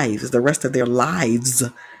lives,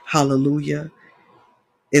 hallelujah,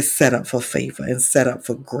 is set up for favor and set up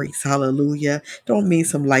for grace. Hallelujah. Don't mean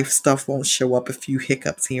some life stuff won't show up, a few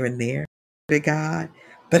hiccups here and there, to God,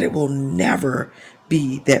 but it will never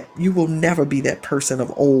be that. You will never be that person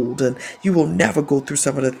of old, and you will never go through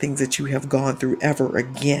some of the things that you have gone through ever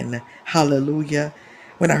again. Hallelujah.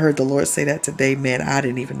 When I heard the Lord say that today, man, I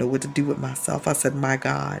didn't even know what to do with myself. I said, my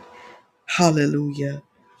God, hallelujah.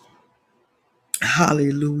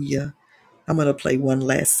 Hallelujah. I'm going to play one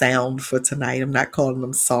last sound for tonight. I'm not calling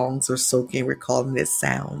them songs or soaking. We're calling it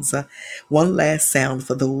sounds. One last sound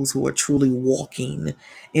for those who are truly walking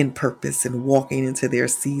in purpose and walking into their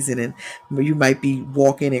season. And you might be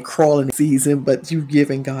walking and crawling in season, but you've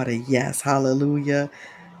given God a yes. Hallelujah.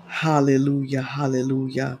 Hallelujah.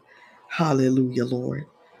 Hallelujah. Hallelujah, Lord.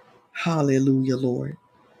 Hallelujah, Lord.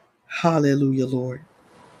 Hallelujah, Lord.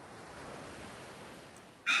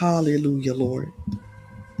 Hallelujah, Lord.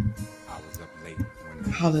 I was up late one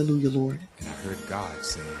night. Hallelujah, Lord. And I heard God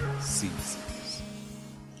saying, seasons.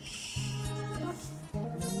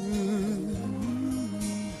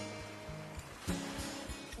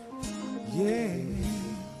 Yeah,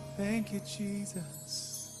 thank you, Jesus.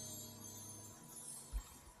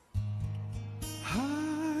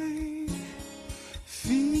 I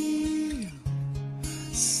feel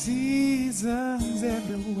seasons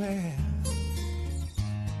everywhere,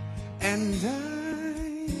 and I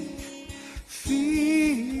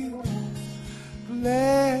feel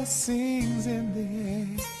blessings in the air.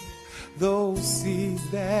 Those seeds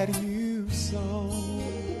that you sow,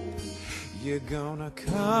 you're gonna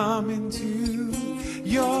come into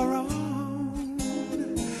your own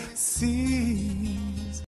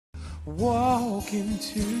seeds. Walk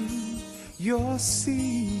into your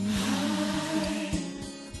seed.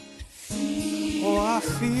 Oh, I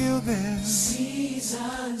feel them.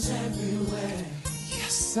 Seasons everywhere.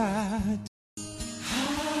 Yes, I do.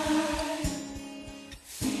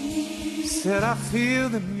 Said I feel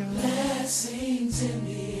them, young. Blessings in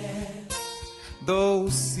the air.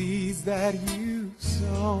 Those seeds that you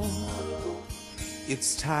sow,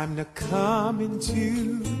 it's time to come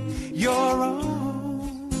into your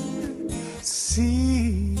own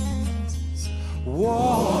seeds.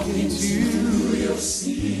 Walk into your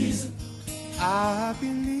season. I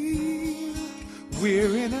believe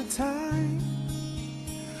we're in a time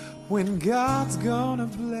when God's gonna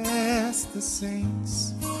bless the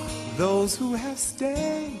saints. Those who have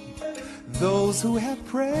stayed, those who have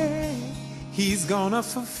prayed, He's gonna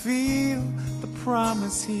fulfill the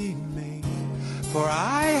promise He made. For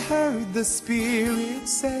I heard the Spirit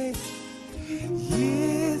say,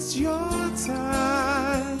 it's your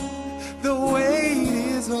time, the wait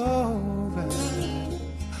is over.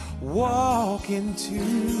 Walk into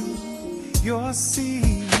your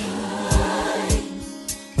seed.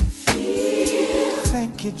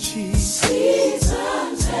 Thank you, Jesus.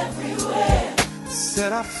 Seasons everywhere.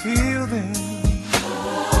 Said I feel them.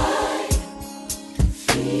 I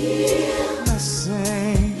feel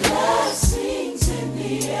blessings in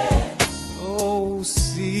the air. Oh,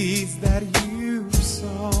 seeds that you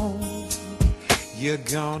sow, you're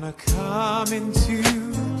gonna come into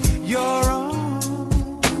your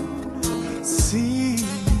own seeds.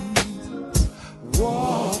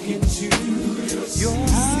 Walk into your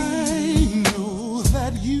seeds. I know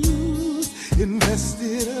that you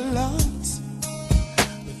invested a lot,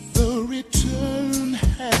 but the return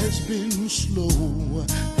has been slow.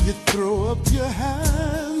 You throw up your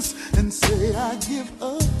hands and say, I give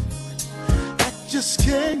up, I just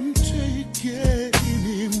can't take it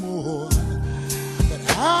anymore. But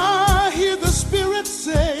I hear the Spirit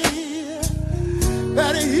say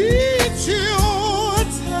that it's your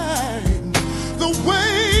time, the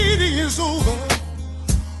waiting is over.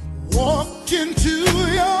 Walk into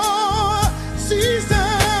your season.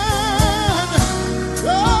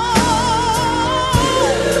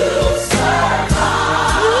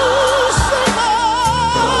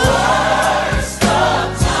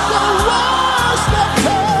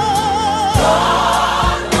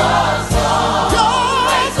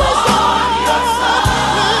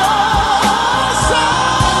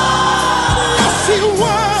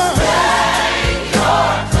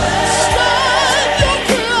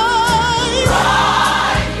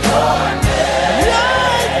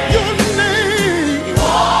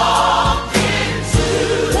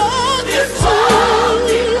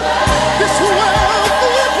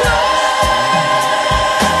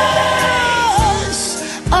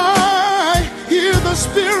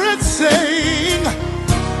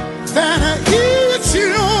 It's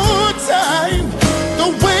your time. The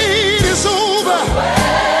wait is over.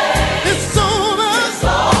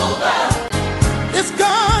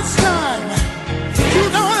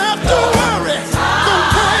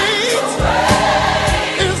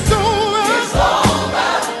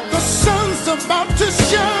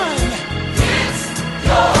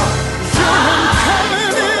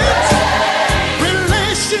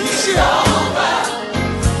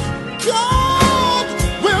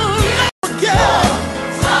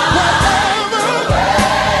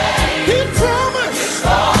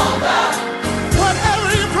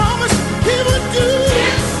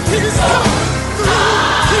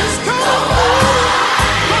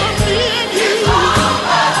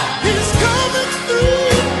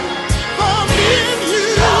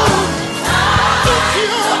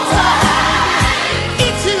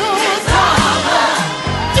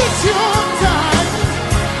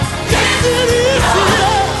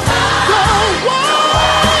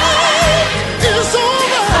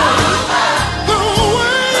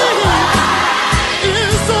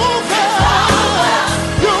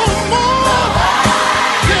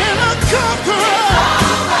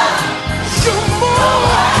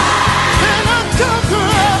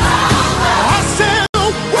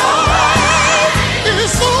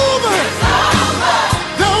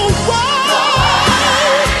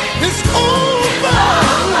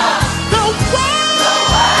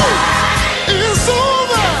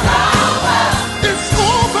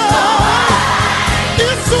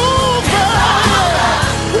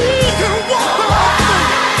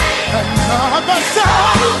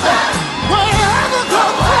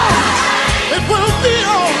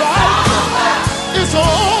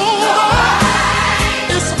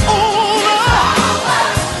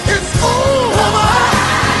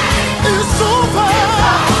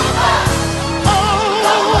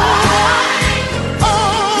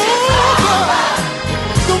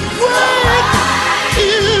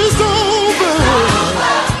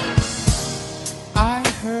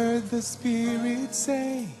 the Spirit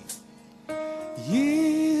say,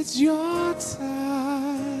 it's your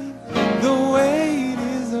time. The wait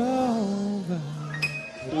is over.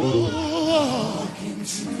 Walk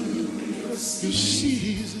into your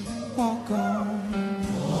season. Walk on.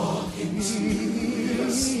 Walk into your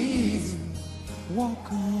season.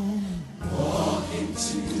 Walk on. Walk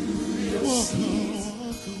into your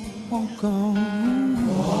season. Walk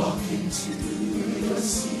on. Walk into your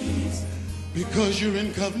season. Because you're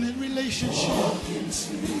in covenant relationship. Walk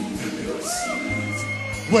into your season.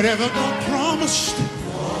 Whatever God promised,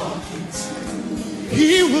 walk into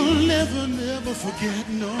He will never, never forget.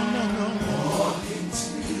 No, no, no, no. Walk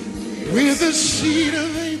into with the seed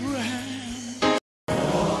of Abraham.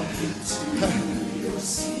 Walk into your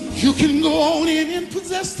seed. You can go on in and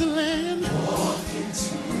possess the land. Walk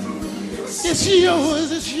into your seed. It's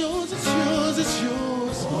yours, it's yours, it's yours, it's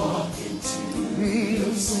yours. Walk into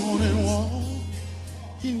your seed. Go on and walk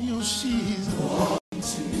in your season. Walk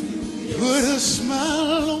into your put a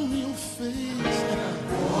smile on your face.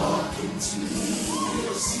 Walk into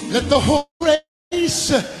your season. Let the whole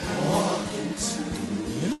race walk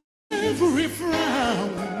into every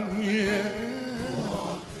frown. Yeah.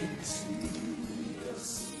 Walk into your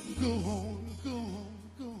season. Go on, go on,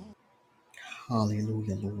 go on.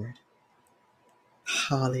 Hallelujah, Lord.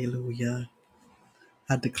 Hallelujah.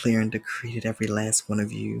 I declare and decree that every last one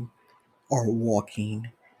of you are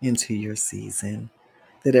walking into your season.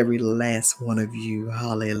 That every last one of you,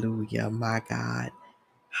 hallelujah, my God,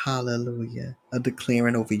 hallelujah, are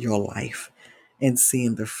declaring over your life and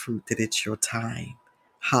seeing the fruit that it's your time.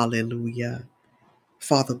 Hallelujah.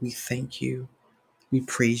 Father, we thank you. We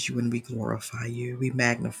praise you and we glorify you. We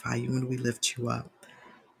magnify you and we lift you up.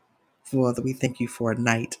 Father, we thank you for a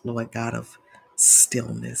night, Lord God, of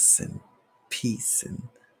stillness and peace and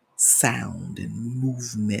sound and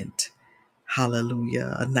movement.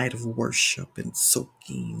 Hallelujah. A night of worship and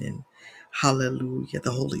soaking and hallelujah.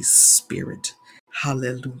 The Holy Spirit.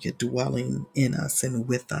 Hallelujah. Dwelling in us and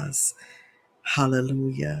with us.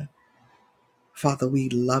 Hallelujah. Father, we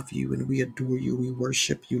love you and we adore you. We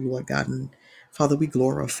worship you, Lord God. And Father, we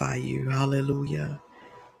glorify you. Hallelujah.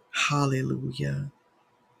 Hallelujah.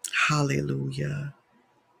 Hallelujah.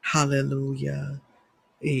 Hallelujah.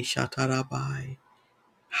 Shatarabai.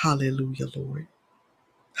 Hallelujah, Lord.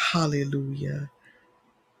 Hallelujah.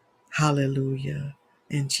 Hallelujah.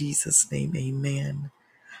 In Jesus' name, amen.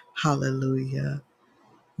 Hallelujah.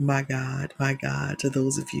 My God, to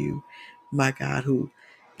those of you, my God, who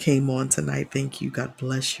came on tonight, thank you. God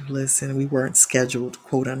bless you. Listen, we weren't scheduled,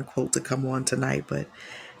 quote unquote, to come on tonight, but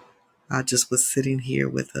I just was sitting here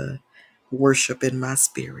with a worship in my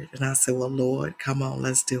spirit. And I said, well, Lord, come on,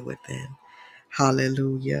 let's do it then.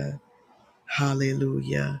 Hallelujah.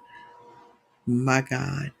 Hallelujah. My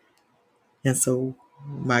God. And so,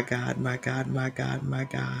 my God, my God, my God, my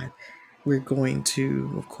God. We're going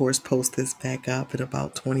to, of course, post this back up in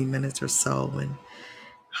about 20 minutes or so. And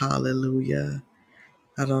hallelujah.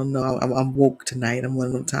 I don't know. I'm woke tonight. I'm one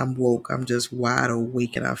of them time woke. I'm just wide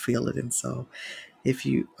awake and I feel it. And so if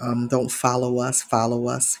you don't follow us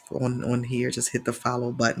on here. Just hit the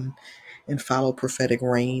follow button and follow Prophetic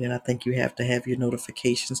Rain. And I think you have to have your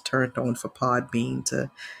notifications turned on for Podbean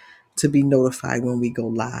to be notified when we go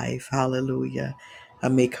live. Hallelujah. I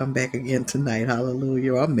may come back again tonight.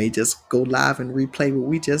 Hallelujah. Or I may just go live and replay what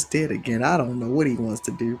we just did again. I don't know what he wants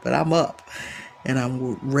to do, but I'm up and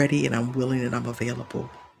I'm ready and I'm willing and I'm available.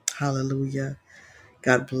 Hallelujah.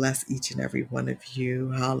 God bless each and every one of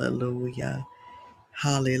you. Hallelujah.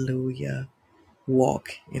 Hallelujah. Walk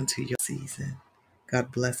into your season.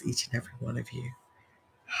 God bless each and every one of you.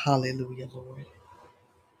 Hallelujah, Lord.